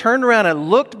there and turned around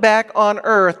and looked back on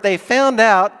Earth, they found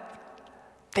out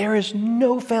there is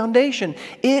no foundation.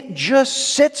 It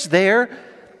just sits there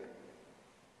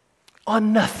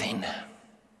on nothing.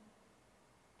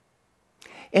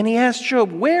 And he asked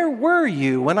Job, "Where were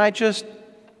you when I just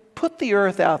put the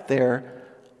earth out there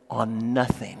on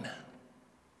nothing?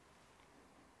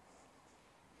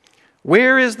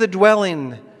 Where is the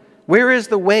dwelling? Where is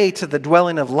the way to the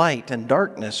dwelling of light and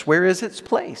darkness? Where is its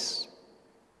place?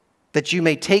 That you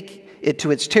may take it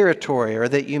to its territory, or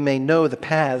that you may know the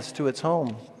paths to its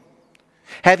home.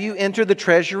 Have you entered the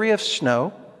treasury of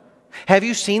snow? Have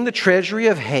you seen the treasury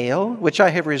of hail, which I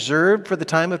have reserved for the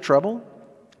time of trouble,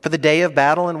 for the day of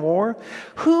battle and war?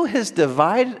 Who has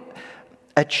divided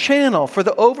a channel for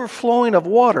the overflowing of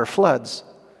water, floods,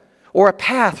 or a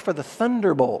path for the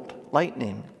thunderbolt,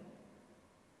 lightning?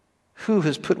 Who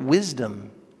has put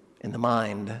wisdom in the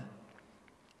mind?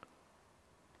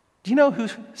 Do you know who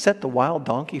set the wild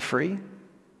donkey free?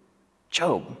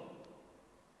 Job.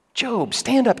 Job,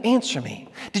 stand up, answer me.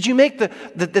 Did you make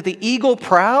the eagle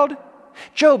proud?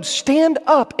 Job, stand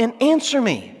up and answer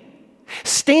me.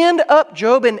 Stand up,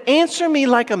 Job, and answer me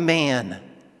like a man.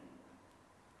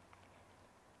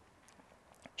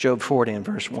 Job 40 and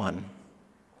verse 1.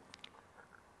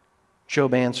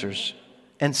 Job answers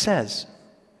and says,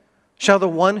 "Shall the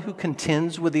one who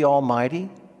contends with the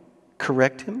Almighty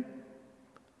correct him?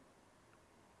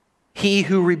 He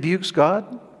who rebukes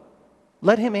God,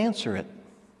 let him answer it."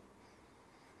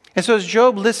 And so as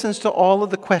Job listens to all of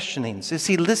the questionings, as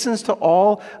he listens to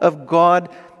all of God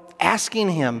asking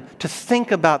him to think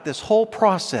about this whole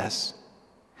process,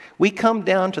 we come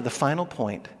down to the final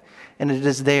point, and it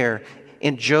is there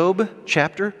in Job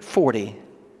chapter 40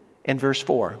 and verse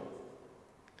 4.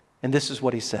 And this is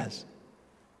what he says.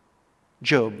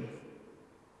 Job,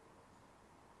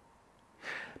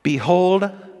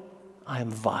 behold, I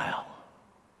am vile.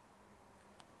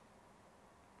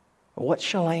 What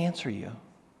shall I answer you?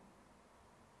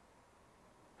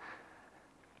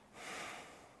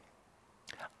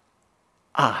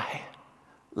 I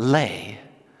lay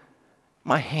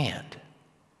my hand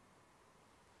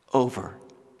over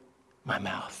my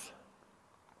mouth.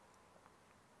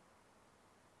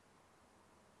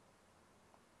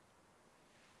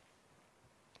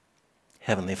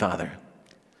 Heavenly Father,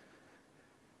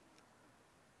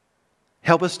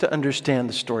 help us to understand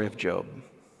the story of Job.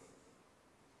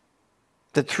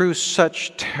 that through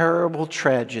such terrible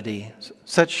tragedy,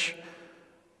 such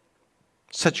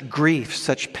grief,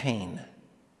 such pain,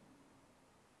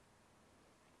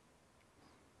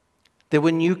 that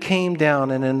when you came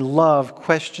down and in love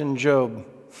questioned Job,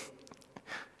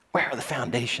 where are the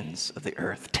foundations of the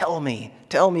earth? Tell me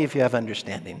if you have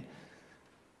understanding.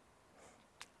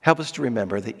 Help us to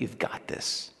remember that you've got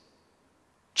this.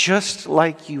 Just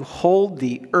like you hold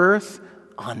the earth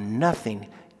on nothing,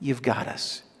 you've got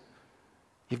us.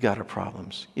 You've got our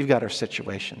problems. You've got our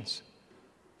situations.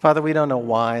 Father, we don't know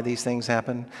why these things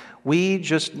happen. We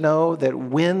just know that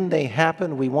when they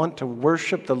happen, we want to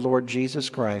worship the Lord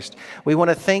Jesus Christ. We want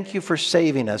to thank you for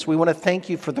saving us. We want to thank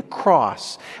you for the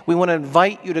cross. We want to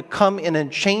invite you to come in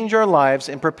and change our lives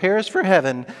and prepare us for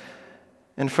heaven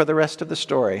and for the rest of the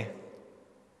story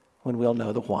when we'll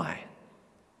know the why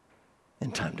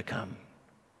in time to come.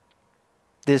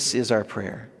 This is our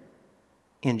prayer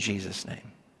in Jesus'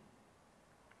 name.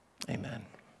 Amen.